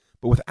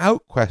 But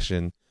without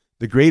question,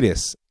 the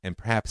greatest and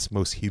perhaps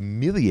most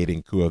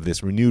humiliating coup of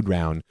this renewed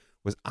round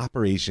was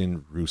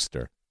Operation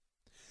Rooster.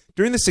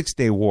 During the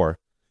Six-Day War,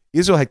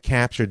 Israel had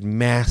captured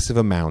massive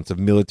amounts of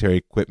military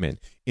equipment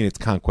in its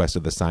conquest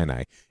of the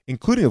Sinai,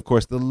 including, of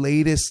course, the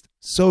latest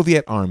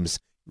Soviet arms,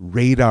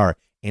 radar,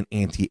 and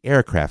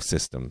anti-aircraft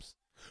systems.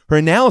 Her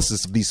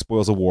analysis of these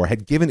spoils of war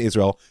had given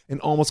Israel an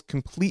almost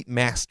complete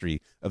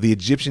mastery of the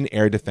Egyptian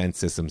air defense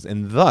systems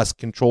and thus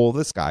control of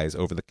the skies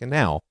over the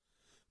canal.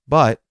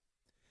 But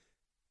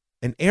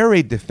an air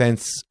raid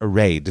defense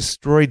array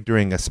destroyed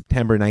during a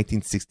September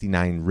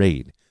 1969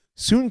 raid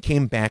soon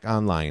came back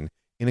online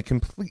in a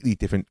completely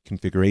different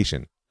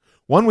configuration,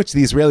 one which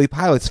the Israeli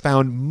pilots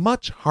found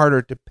much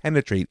harder to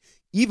penetrate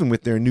even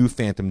with their new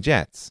Phantom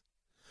jets.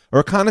 A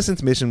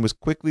reconnaissance mission was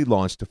quickly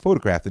launched to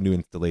photograph the new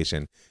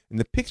installation, and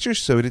the picture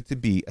showed it to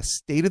be a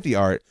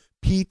state-of-the-art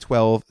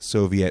P-12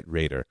 Soviet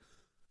raider,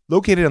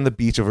 located on the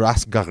beach of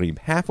Ras Gharib,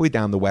 halfway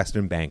down the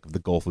western bank of the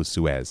Gulf of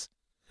Suez.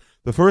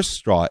 The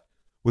first thought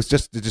was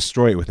just to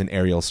destroy it with an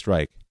aerial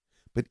strike.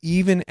 But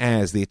even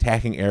as the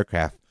attacking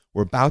aircraft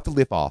were about to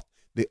lift off,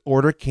 the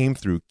order came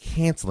through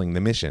canceling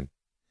the mission.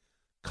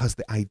 Because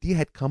the idea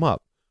had come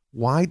up,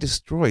 why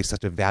destroy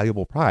such a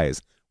valuable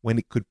prize when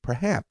it could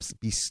perhaps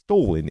be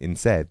stolen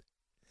instead?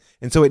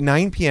 And so at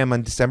 9 p.m.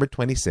 on December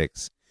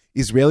 26,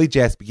 Israeli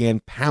jets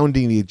began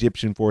pounding the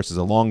Egyptian forces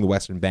along the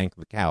western bank of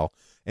the Cal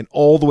and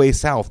all the way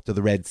south to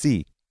the Red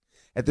Sea.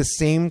 At the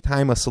same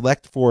time, a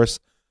select force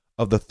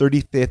of the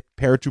 35th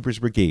Paratroopers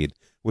Brigade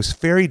was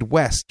ferried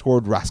west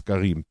toward Ras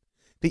Gharib.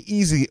 They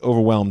easily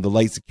overwhelmed the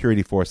light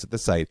security force at the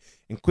site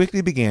and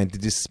quickly began to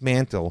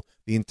dismantle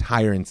the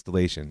entire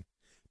installation.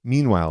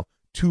 Meanwhile,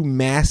 2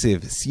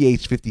 massive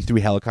CH-53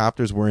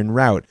 helicopters were en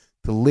route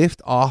to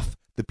lift off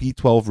the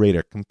P-12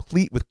 raider,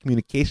 complete with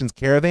communications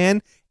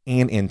caravan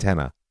and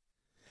antenna.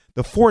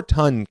 The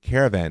 4-ton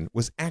caravan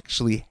was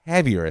actually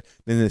heavier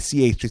than the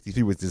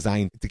CH-53 was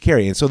designed to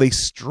carry, and so they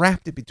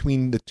strapped it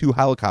between the two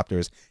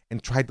helicopters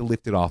and tried to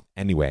lift it off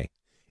anyway.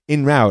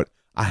 En route,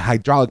 a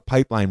hydraulic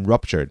pipeline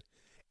ruptured,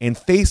 and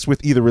faced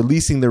with either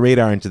releasing the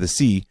radar into the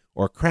sea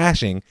or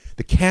crashing,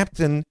 the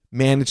captain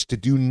managed to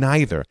do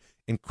neither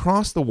and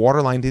crossed the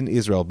waterline in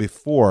Israel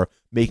before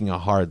making a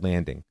hard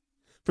landing.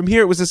 From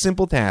here, it was a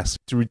simple task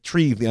to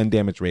retrieve the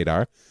undamaged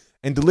radar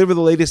and deliver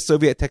the latest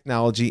Soviet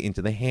technology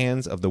into the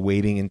hands of the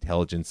waiting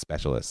intelligence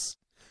specialists.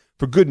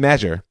 For good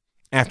measure,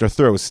 after a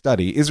thorough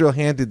study, Israel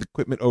handed the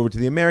equipment over to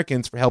the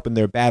Americans for help in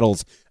their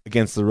battles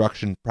against the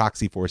Russian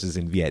proxy forces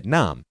in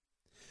Vietnam.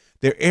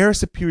 Their air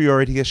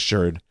superiority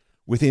assured,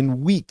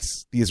 within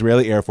weeks, the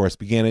Israeli Air Force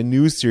began a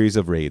new series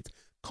of raids,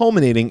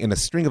 culminating in a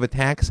string of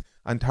attacks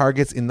on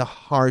targets in the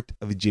heart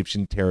of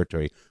Egyptian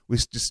territory,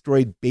 which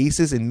destroyed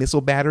bases and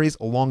missile batteries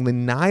along the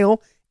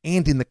Nile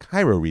and in the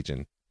Cairo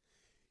region.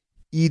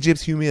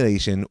 Egypt's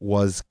humiliation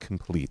was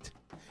complete,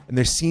 and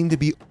there seemed to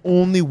be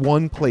only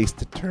one place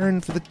to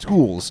turn for the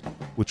tools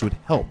which would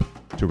help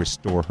to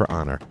restore her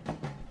honor.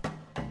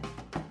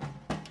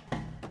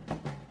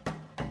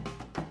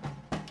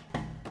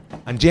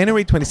 On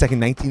January 22,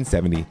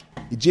 1970,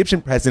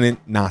 Egyptian President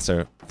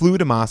Nasser flew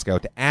to Moscow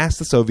to ask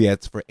the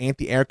Soviets for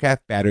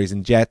anti-aircraft batteries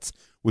and jets,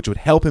 which would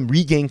help him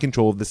regain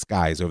control of the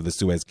skies over the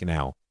Suez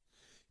Canal.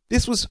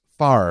 This was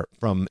far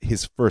from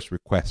his first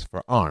request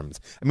for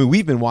arms. I mean,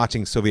 we've been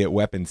watching Soviet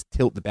weapons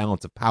tilt the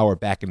balance of power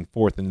back and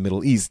forth in the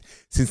Middle East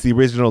since the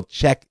original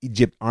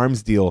Czech-Egypt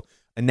arms deal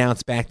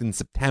announced back in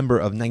September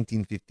of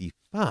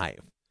 1955.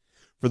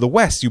 For the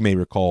West, you may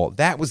recall,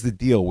 that was the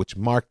deal which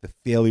marked the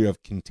failure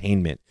of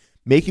containment,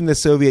 making the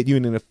Soviet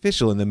Union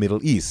official in the Middle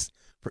East.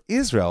 For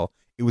Israel,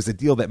 it was a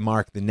deal that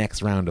marked the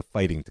next round of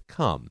fighting to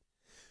come.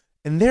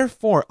 And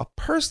therefore, a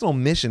personal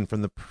mission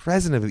from the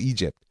president of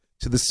Egypt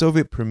to the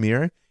Soviet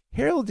premier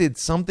heralded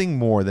something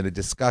more than a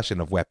discussion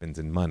of weapons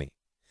and money.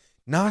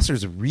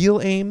 Nasser's real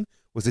aim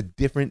was a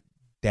different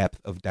depth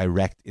of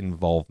direct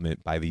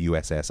involvement by the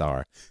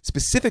USSR.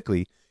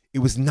 Specifically, it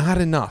was not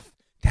enough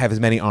to have as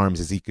many arms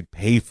as he could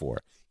pay for.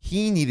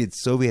 He needed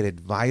Soviet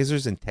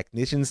advisors and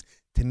technicians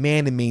to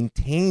man and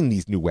maintain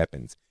these new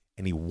weapons,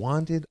 and he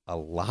wanted a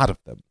lot of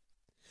them.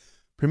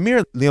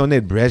 Premier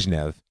Leonid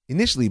Brezhnev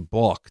initially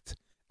balked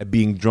at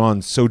being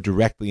drawn so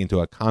directly into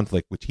a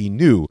conflict which he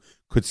knew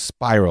could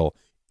spiral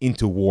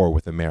into war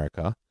with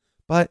America.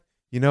 But,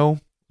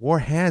 war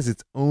has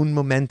its own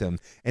momentum,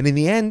 and in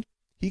the end,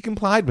 he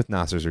complied with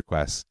Nasser's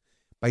requests.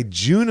 By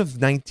June of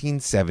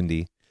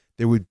 1970,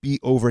 there would be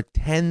over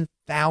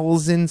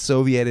 10,000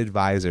 Soviet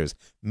advisors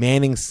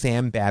manning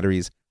SAM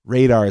batteries,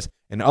 radars,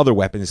 and other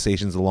weapon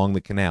stations along the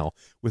canal,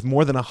 with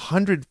more than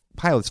 100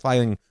 pilots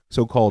flying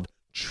so-called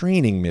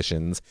training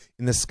missions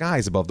in the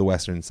skies above the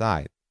western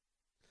side.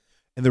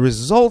 And the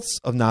results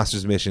of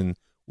Nasser's mission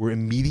were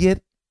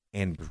immediate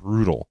and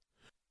brutal.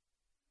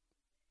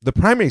 The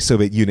primary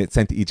Soviet unit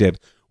sent to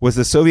Egypt was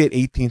the Soviet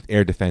 18th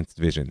Air Defense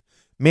Division,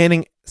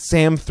 manning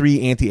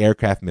SAM-3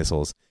 anti-aircraft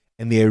missiles,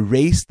 and they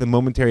erased the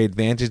momentary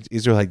advantage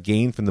Israel had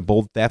gained from the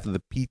bold theft of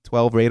the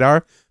P-12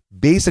 radar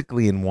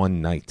basically in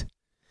one night.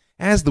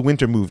 As the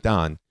winter moved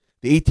on,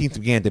 the 18th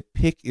began to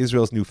pick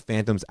Israel's new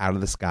Phantoms out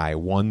of the sky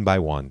one by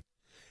one.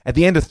 At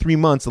the end of 3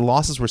 months, the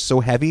losses were so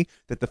heavy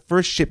that the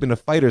first shipment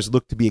of fighters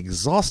looked to be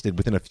exhausted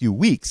within a few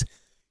weeks.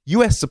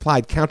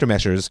 U.S.-supplied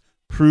countermeasures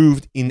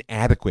proved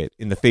inadequate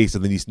in the face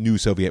of these new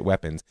Soviet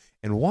weapons,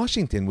 and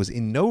Washington was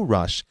in no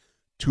rush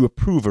to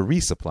approve a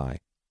resupply.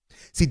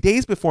 See,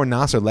 days before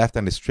Nasser left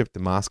on his trip to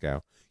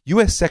Moscow,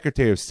 U.S.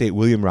 Secretary of State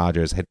William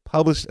Rogers had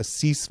published a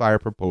ceasefire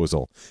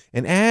proposal,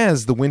 and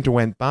as the winter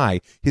went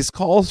by, his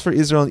calls for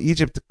Israel and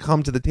Egypt to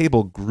come to the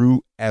table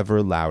grew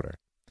ever louder.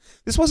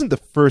 This wasn't the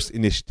first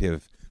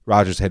initiative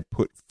Rogers had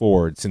put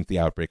forward since the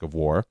outbreak of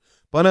war,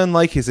 but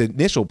unlike his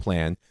initial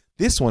plan,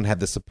 this one had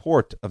the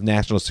support of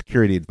National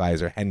Security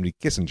Advisor Henry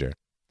Kissinger.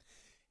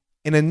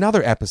 In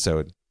another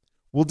episode,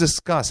 we'll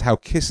discuss how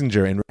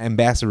Kissinger and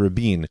Ambassador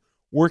Rabin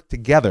worked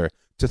together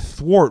to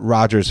thwart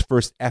Rogers'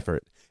 first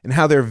effort, and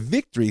how their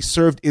victory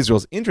served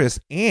Israel's interests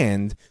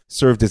and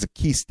served as a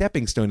key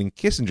stepping stone in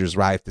Kissinger's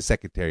rise to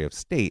Secretary of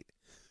State.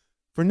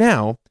 For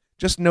now,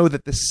 just know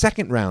that the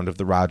second round of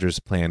the Rogers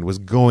plan was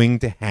going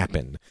to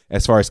happen,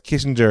 as far as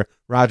Kissinger,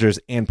 Rogers,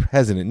 and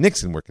President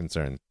Nixon were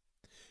concerned.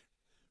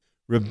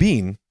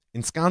 Rabin,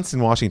 ensconced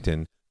in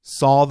Washington,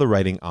 saw the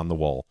writing on the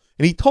wall,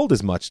 and he told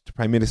as much to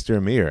Prime Minister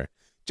Amir,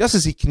 just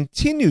as he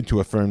continued to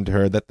affirm to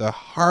her that the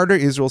harder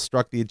Israel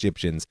struck the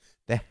Egyptians,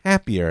 the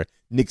happier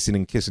Nixon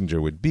and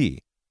Kissinger would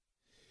be.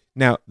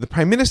 Now, the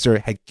Prime Minister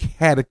had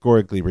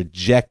categorically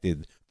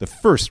rejected the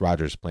first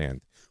Rogers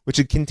plan, which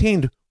had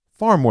contained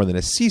far more than a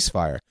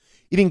ceasefire.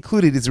 It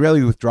included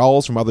Israeli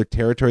withdrawals from other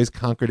territories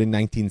conquered in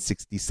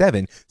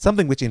 1967,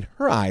 something which in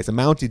her eyes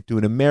amounted to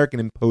an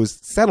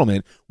American-imposed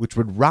settlement which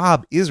would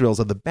rob Israel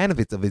of the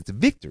benefits of its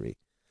victory.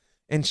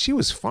 And she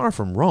was far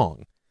from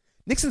wrong.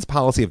 Nixon's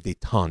policy of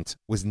détente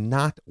was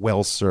not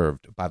well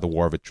served by the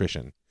war of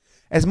attrition.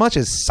 As much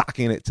as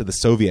socking it to the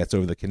Soviets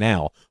over the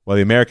canal while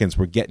the Americans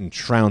were getting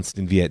trounced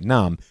in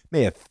Vietnam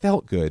may have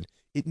felt good,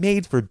 it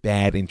made for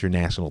bad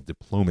international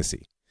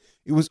diplomacy.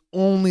 It was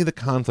only the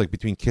conflict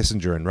between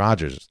Kissinger and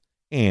Rogers,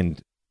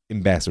 and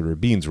Ambassador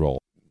Rabin's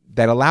role,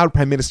 that allowed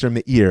Prime Minister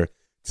Meir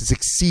to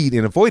succeed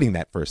in avoiding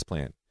that first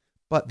plan.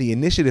 But the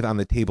initiative on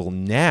the table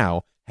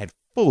now had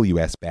full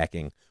U.S.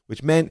 backing,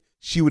 which meant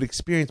she would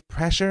experience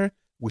pressure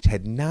which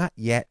had not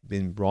yet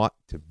been brought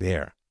to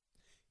bear.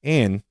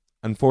 And,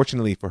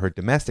 unfortunately for her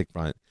domestic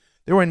front,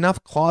 there were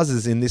enough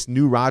clauses in this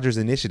new Rogers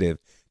initiative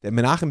that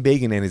Menachem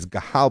Begin and his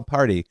Gahal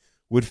party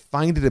would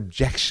find it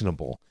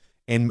objectionable,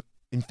 and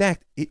in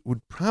fact, it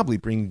would probably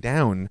bring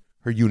down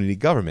her unity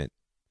government.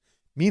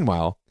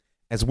 Meanwhile,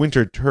 as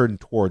winter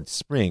turned towards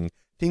spring,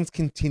 things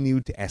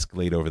continued to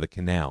escalate over the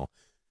canal.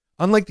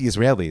 Unlike the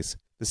Israelis,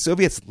 the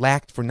Soviets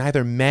lacked for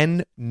neither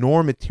men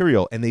nor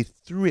material, and they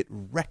threw it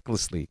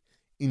recklessly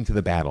into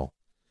the battle.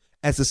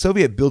 As the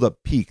Soviet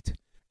buildup peaked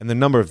and the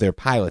number of their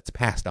pilots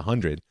passed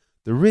 100,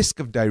 the risk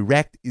of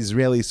direct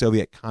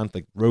Israeli-Soviet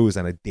conflict rose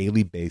on a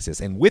daily basis,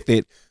 and with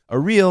it, a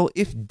real,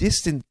 if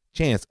distant,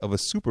 chance of a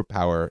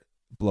superpower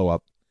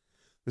blow-up.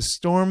 The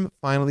storm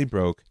finally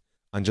broke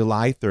on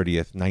July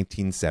 30th,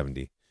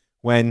 1970,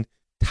 when,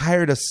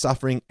 tired of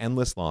suffering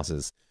endless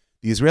losses,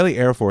 the Israeli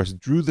Air Force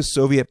drew the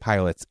Soviet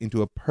pilots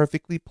into a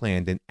perfectly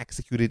planned and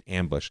executed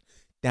ambush,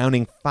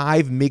 downing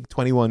 5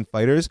 MiG-21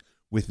 fighters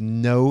with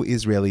no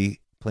Israeli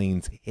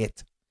planes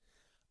hit.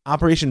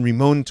 Operation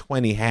Rimon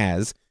 20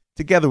 has,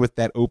 together with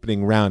that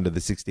opening round of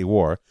the Six-Day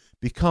War,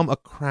 become a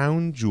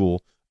crown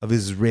jewel of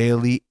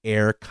Israeli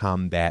air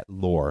combat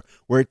lore,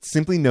 where it's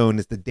simply known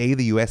as the day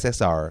the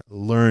USSR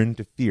learned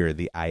to fear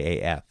the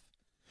IAF.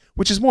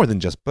 Which is more than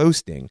just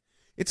boasting.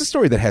 It's a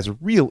story that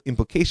has real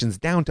implications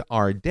down to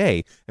our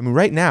day. I mean,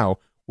 right now,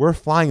 we're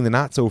flying the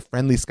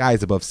not-so-friendly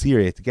skies above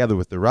Syria together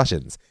with the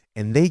Russians,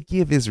 and they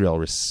give Israel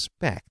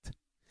respect.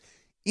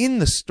 In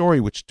the story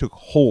which took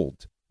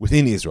hold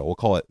within Israel, we'll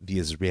call it the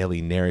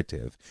Israeli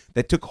narrative,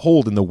 that took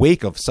hold in the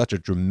wake of such a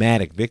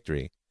dramatic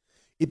victory,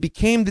 it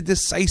became the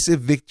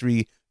decisive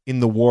victory in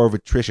the War of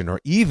Attrition, or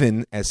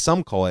even, as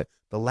some call it,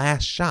 the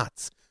last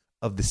shots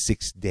of the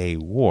Six-Day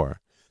War.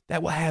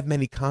 That will have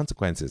many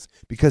consequences,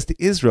 because to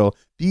Israel,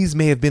 these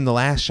may have been the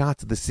last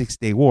shots of the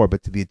Six-Day War,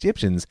 but to the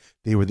Egyptians,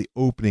 they were the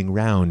opening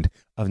round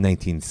of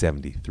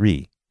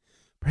 1973.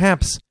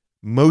 Perhaps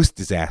most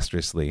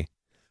disastrously,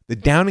 the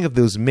downing of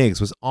those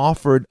MiGs was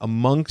offered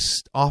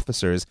amongst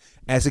officers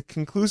as a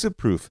conclusive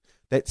proof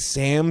that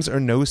SAMs are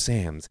no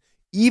SAMs.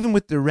 Even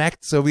with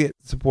direct Soviet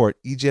support,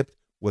 Egypt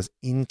was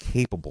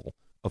incapable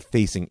of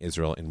facing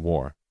Israel in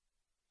war.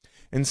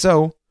 And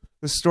so,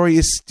 the story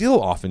is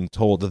still often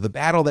told of the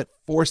battle that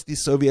forced the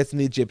Soviets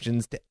and the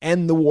Egyptians to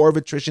end the War of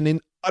Attrition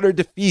in utter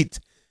defeat.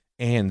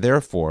 And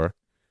therefore,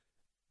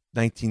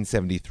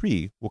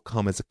 1973 will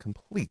come as a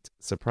complete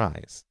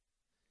surprise.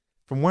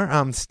 From where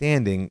I'm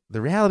standing,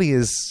 the reality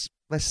is,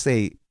 let's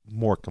say,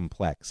 more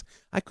complex.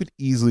 I could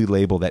easily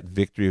label that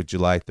victory of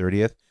July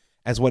 30th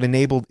as what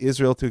enabled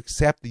Israel to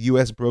accept the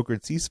U.S.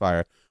 brokered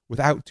ceasefire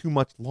without too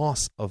much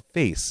loss of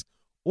face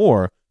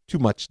or too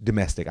much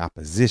domestic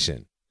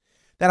opposition.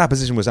 That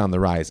opposition was on the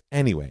rise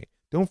anyway.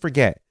 Don't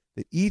forget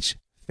that each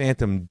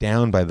phantom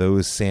downed by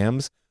those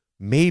SAMs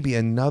may be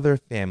another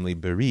family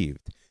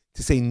bereaved,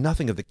 to say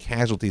nothing of the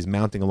casualties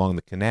mounting along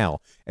the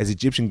canal as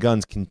Egyptian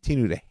guns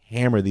continue to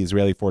hammer the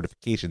Israeli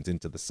fortifications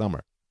into the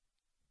summer.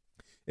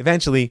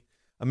 Eventually,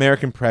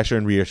 American pressure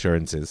and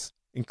reassurances,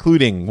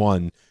 including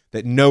one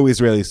that no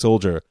Israeli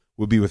soldier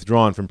would be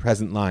withdrawn from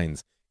present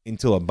lines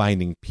until a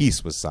binding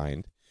peace was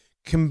signed,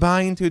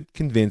 combined to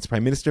convince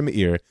Prime Minister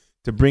Meir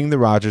to bring the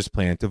Rogers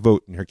Plan to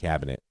vote in her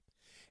cabinet.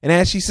 And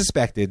as she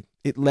suspected,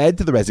 it led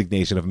to the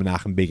resignation of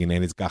Menachem Begin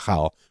and his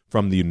Gahal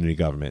from the unity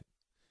government.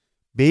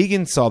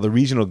 Begin saw the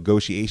regional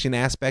negotiation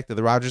aspect of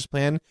the Rogers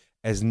Plan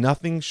as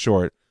nothing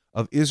short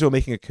of Israel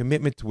making a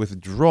commitment to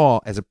withdraw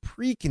as a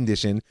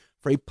precondition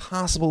for a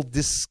possible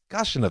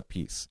discussion of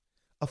peace,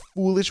 a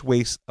foolish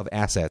waste of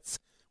assets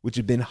which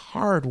had been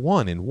hard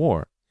won in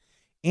war.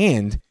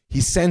 And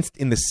he sensed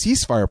in the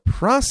ceasefire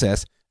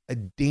process a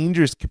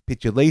dangerous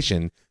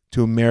capitulation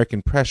to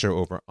American pressure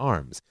over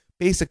arms.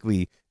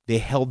 Basically, they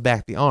held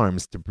back the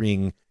arms to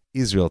bring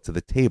Israel to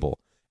the table,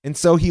 and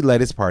so he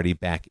led his party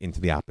back into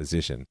the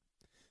opposition.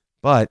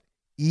 But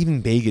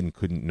even Begin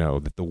couldn't know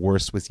that the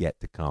worst was yet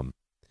to come.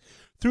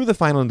 Through the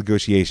final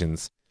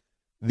negotiations,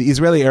 the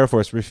Israeli Air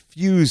Force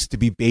refused to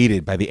be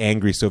baited by the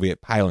angry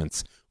Soviet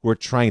pilots who were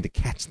trying to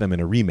catch them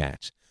in a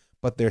rematch.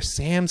 But their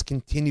SAMs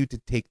continued to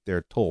take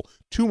their toll.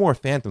 2 more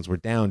Phantoms were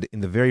downed in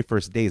the very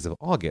first days of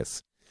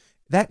August.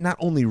 That not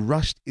only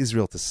rushed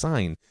Israel to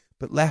sign,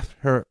 but left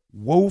her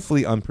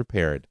woefully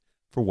unprepared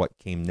for what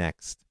came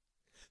next.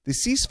 The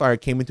ceasefire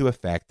came into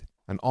effect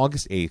on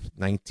August 8th,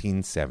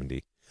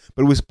 1970,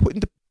 but it was put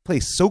into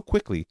place so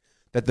quickly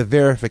that the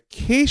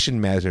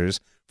verification measures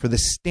for the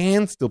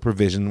standstill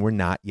provision were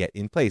not yet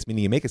in place,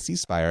 meaning you make a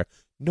ceasefire,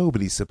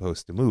 nobody's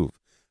supposed to move.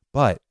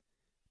 But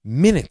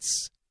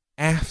minutes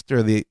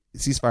after the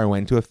ceasefire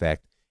went into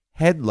effect,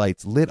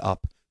 headlights lit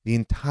up the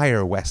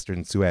entire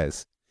western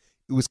Suez.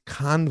 It was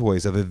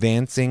convoys of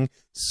advancing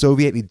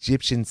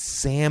Soviet-Egyptian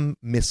SAM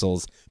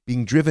missiles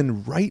being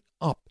driven right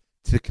up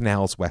to the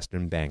canal's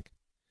western bank.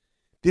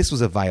 This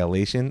was a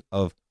violation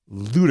of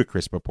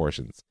ludicrous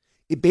proportions.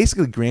 It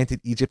basically granted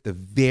Egypt the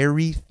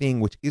very thing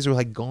which Israel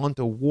had gone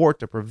to war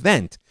to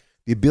prevent,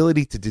 the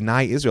ability to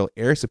deny Israel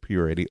air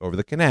superiority over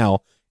the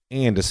canal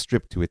and a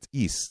strip to its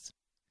east.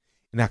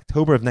 In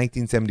October of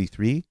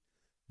 1973,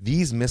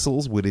 these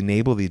missiles would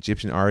enable the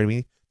Egyptian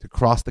army to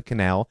cross the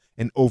canal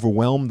and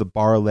overwhelm the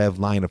Bar-Lev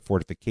line of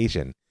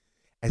fortification,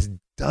 as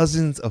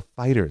dozens of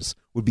fighters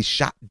would be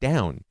shot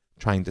down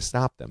trying to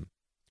stop them.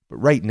 But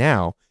right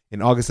now,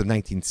 in August of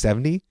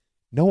 1970,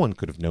 no one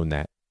could have known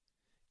that.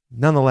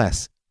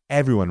 Nonetheless,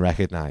 everyone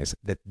recognized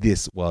that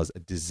this was a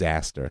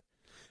disaster.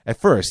 At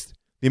first,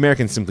 the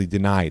Americans simply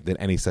denied that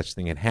any such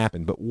thing had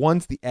happened, but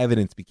once the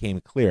evidence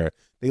became clear,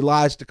 they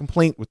lodged a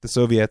complaint with the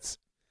Soviets.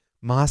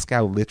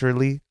 Moscow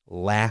literally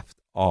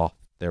laughed off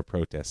their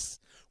protests.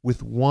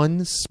 With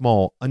one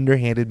small,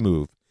 underhanded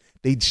move,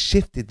 they'd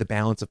shifted the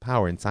balance of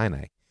power in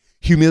Sinai,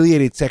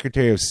 humiliated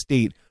Secretary of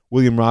State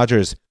William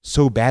Rogers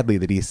so badly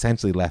that he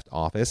essentially left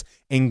office,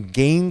 and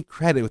gained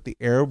credit with the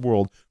Arab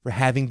world for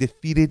having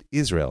defeated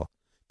Israel,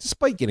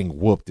 despite getting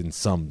whooped in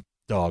some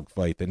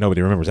dogfight that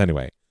nobody remembers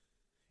anyway.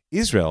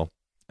 Israel,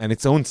 on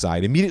its own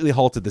side, immediately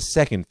halted the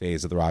second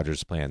phase of the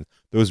Rogers Plan,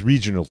 those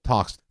regional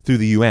talks through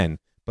the UN,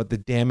 but the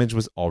damage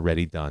was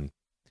already done.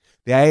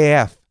 The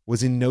IAF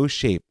was in no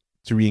shape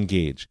to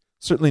re-engage,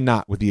 certainly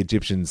not with the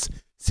Egyptians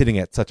sitting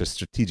at such a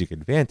strategic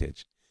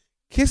advantage.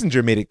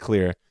 Kissinger made it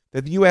clear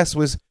that the U.S.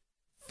 was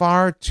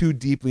far too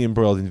deeply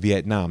embroiled in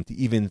Vietnam to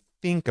even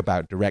think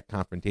about direct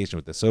confrontation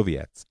with the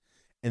Soviets.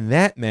 And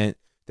that meant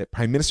that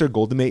Prime Minister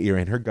Golda Meir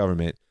and her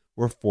government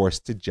were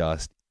forced to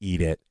just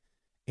eat it,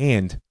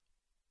 and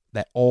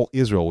that all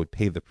Israel would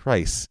pay the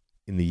price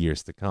in the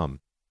years to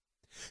come.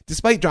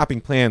 Despite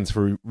dropping plans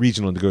for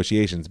regional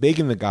negotiations,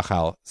 Begin the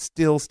Gachal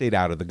still stayed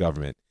out of the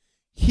government.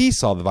 He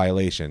saw the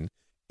violation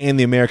and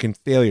the American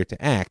failure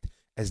to act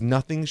as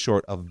nothing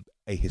short of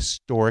a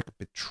historic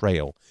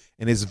betrayal,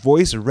 and his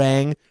voice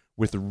rang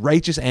with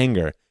righteous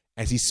anger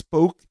as he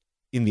spoke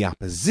in the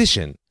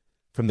opposition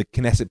from the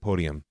Knesset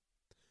podium.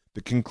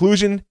 The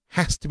conclusion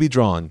has to be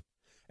drawn,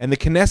 and the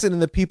Knesset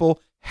and the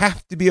people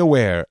have to be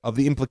aware of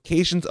the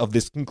implications of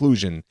this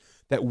conclusion,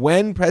 that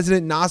when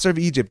President Nasser of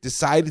Egypt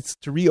decides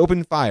to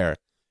reopen fire,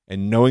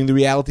 and knowing the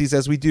realities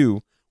as we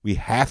do, we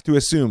have to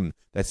assume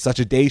that such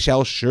a day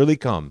shall surely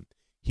come.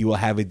 He will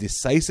have a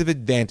decisive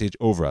advantage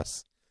over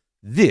us.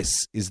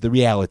 This is the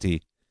reality,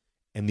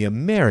 and the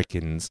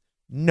Americans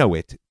know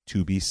it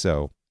to be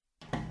so.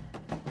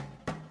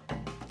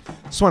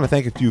 Just want to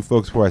thank a few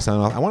folks before I sign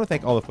off. I want to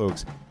thank all the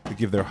folks who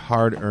give their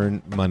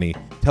hard-earned money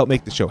to help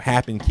make the show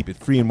happen, keep it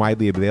free and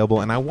widely available,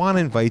 and I want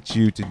to invite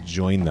you to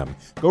join them.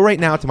 Go right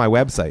now to my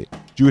website,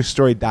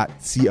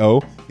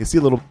 jewishstory.co. You'll see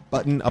a little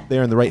button up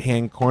there in the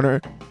right-hand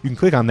corner. You can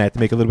click on that to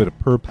make a little bit of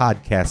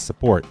per-podcast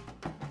support.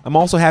 I'm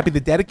also happy to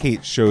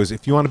dedicate shows.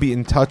 If you want to be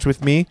in touch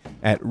with me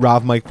at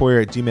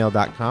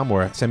ravmikefoyer@gmail.com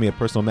or send me a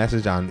personal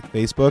message on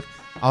Facebook,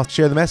 I'll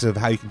share the message of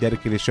how you can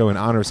dedicate a show in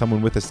honor of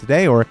someone with us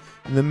today or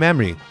in the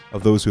memory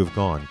of those who have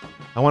gone.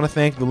 I want to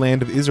thank the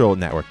Land of Israel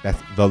Network,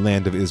 that's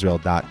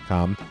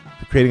thelandofisrael.com,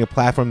 for creating a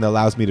platform that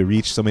allows me to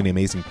reach so many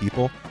amazing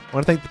people. I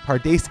want to thank the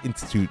Pardes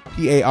Institute,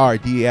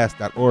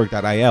 pardes.org.il,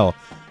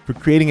 for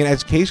creating an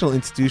educational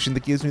institution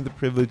that gives me the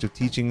privilege of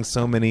teaching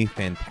so many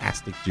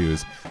fantastic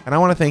Jews. And I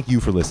want to thank you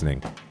for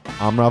listening.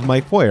 I'm Rav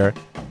Mike Foyer,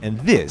 and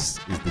this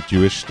is The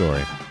Jewish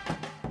Story.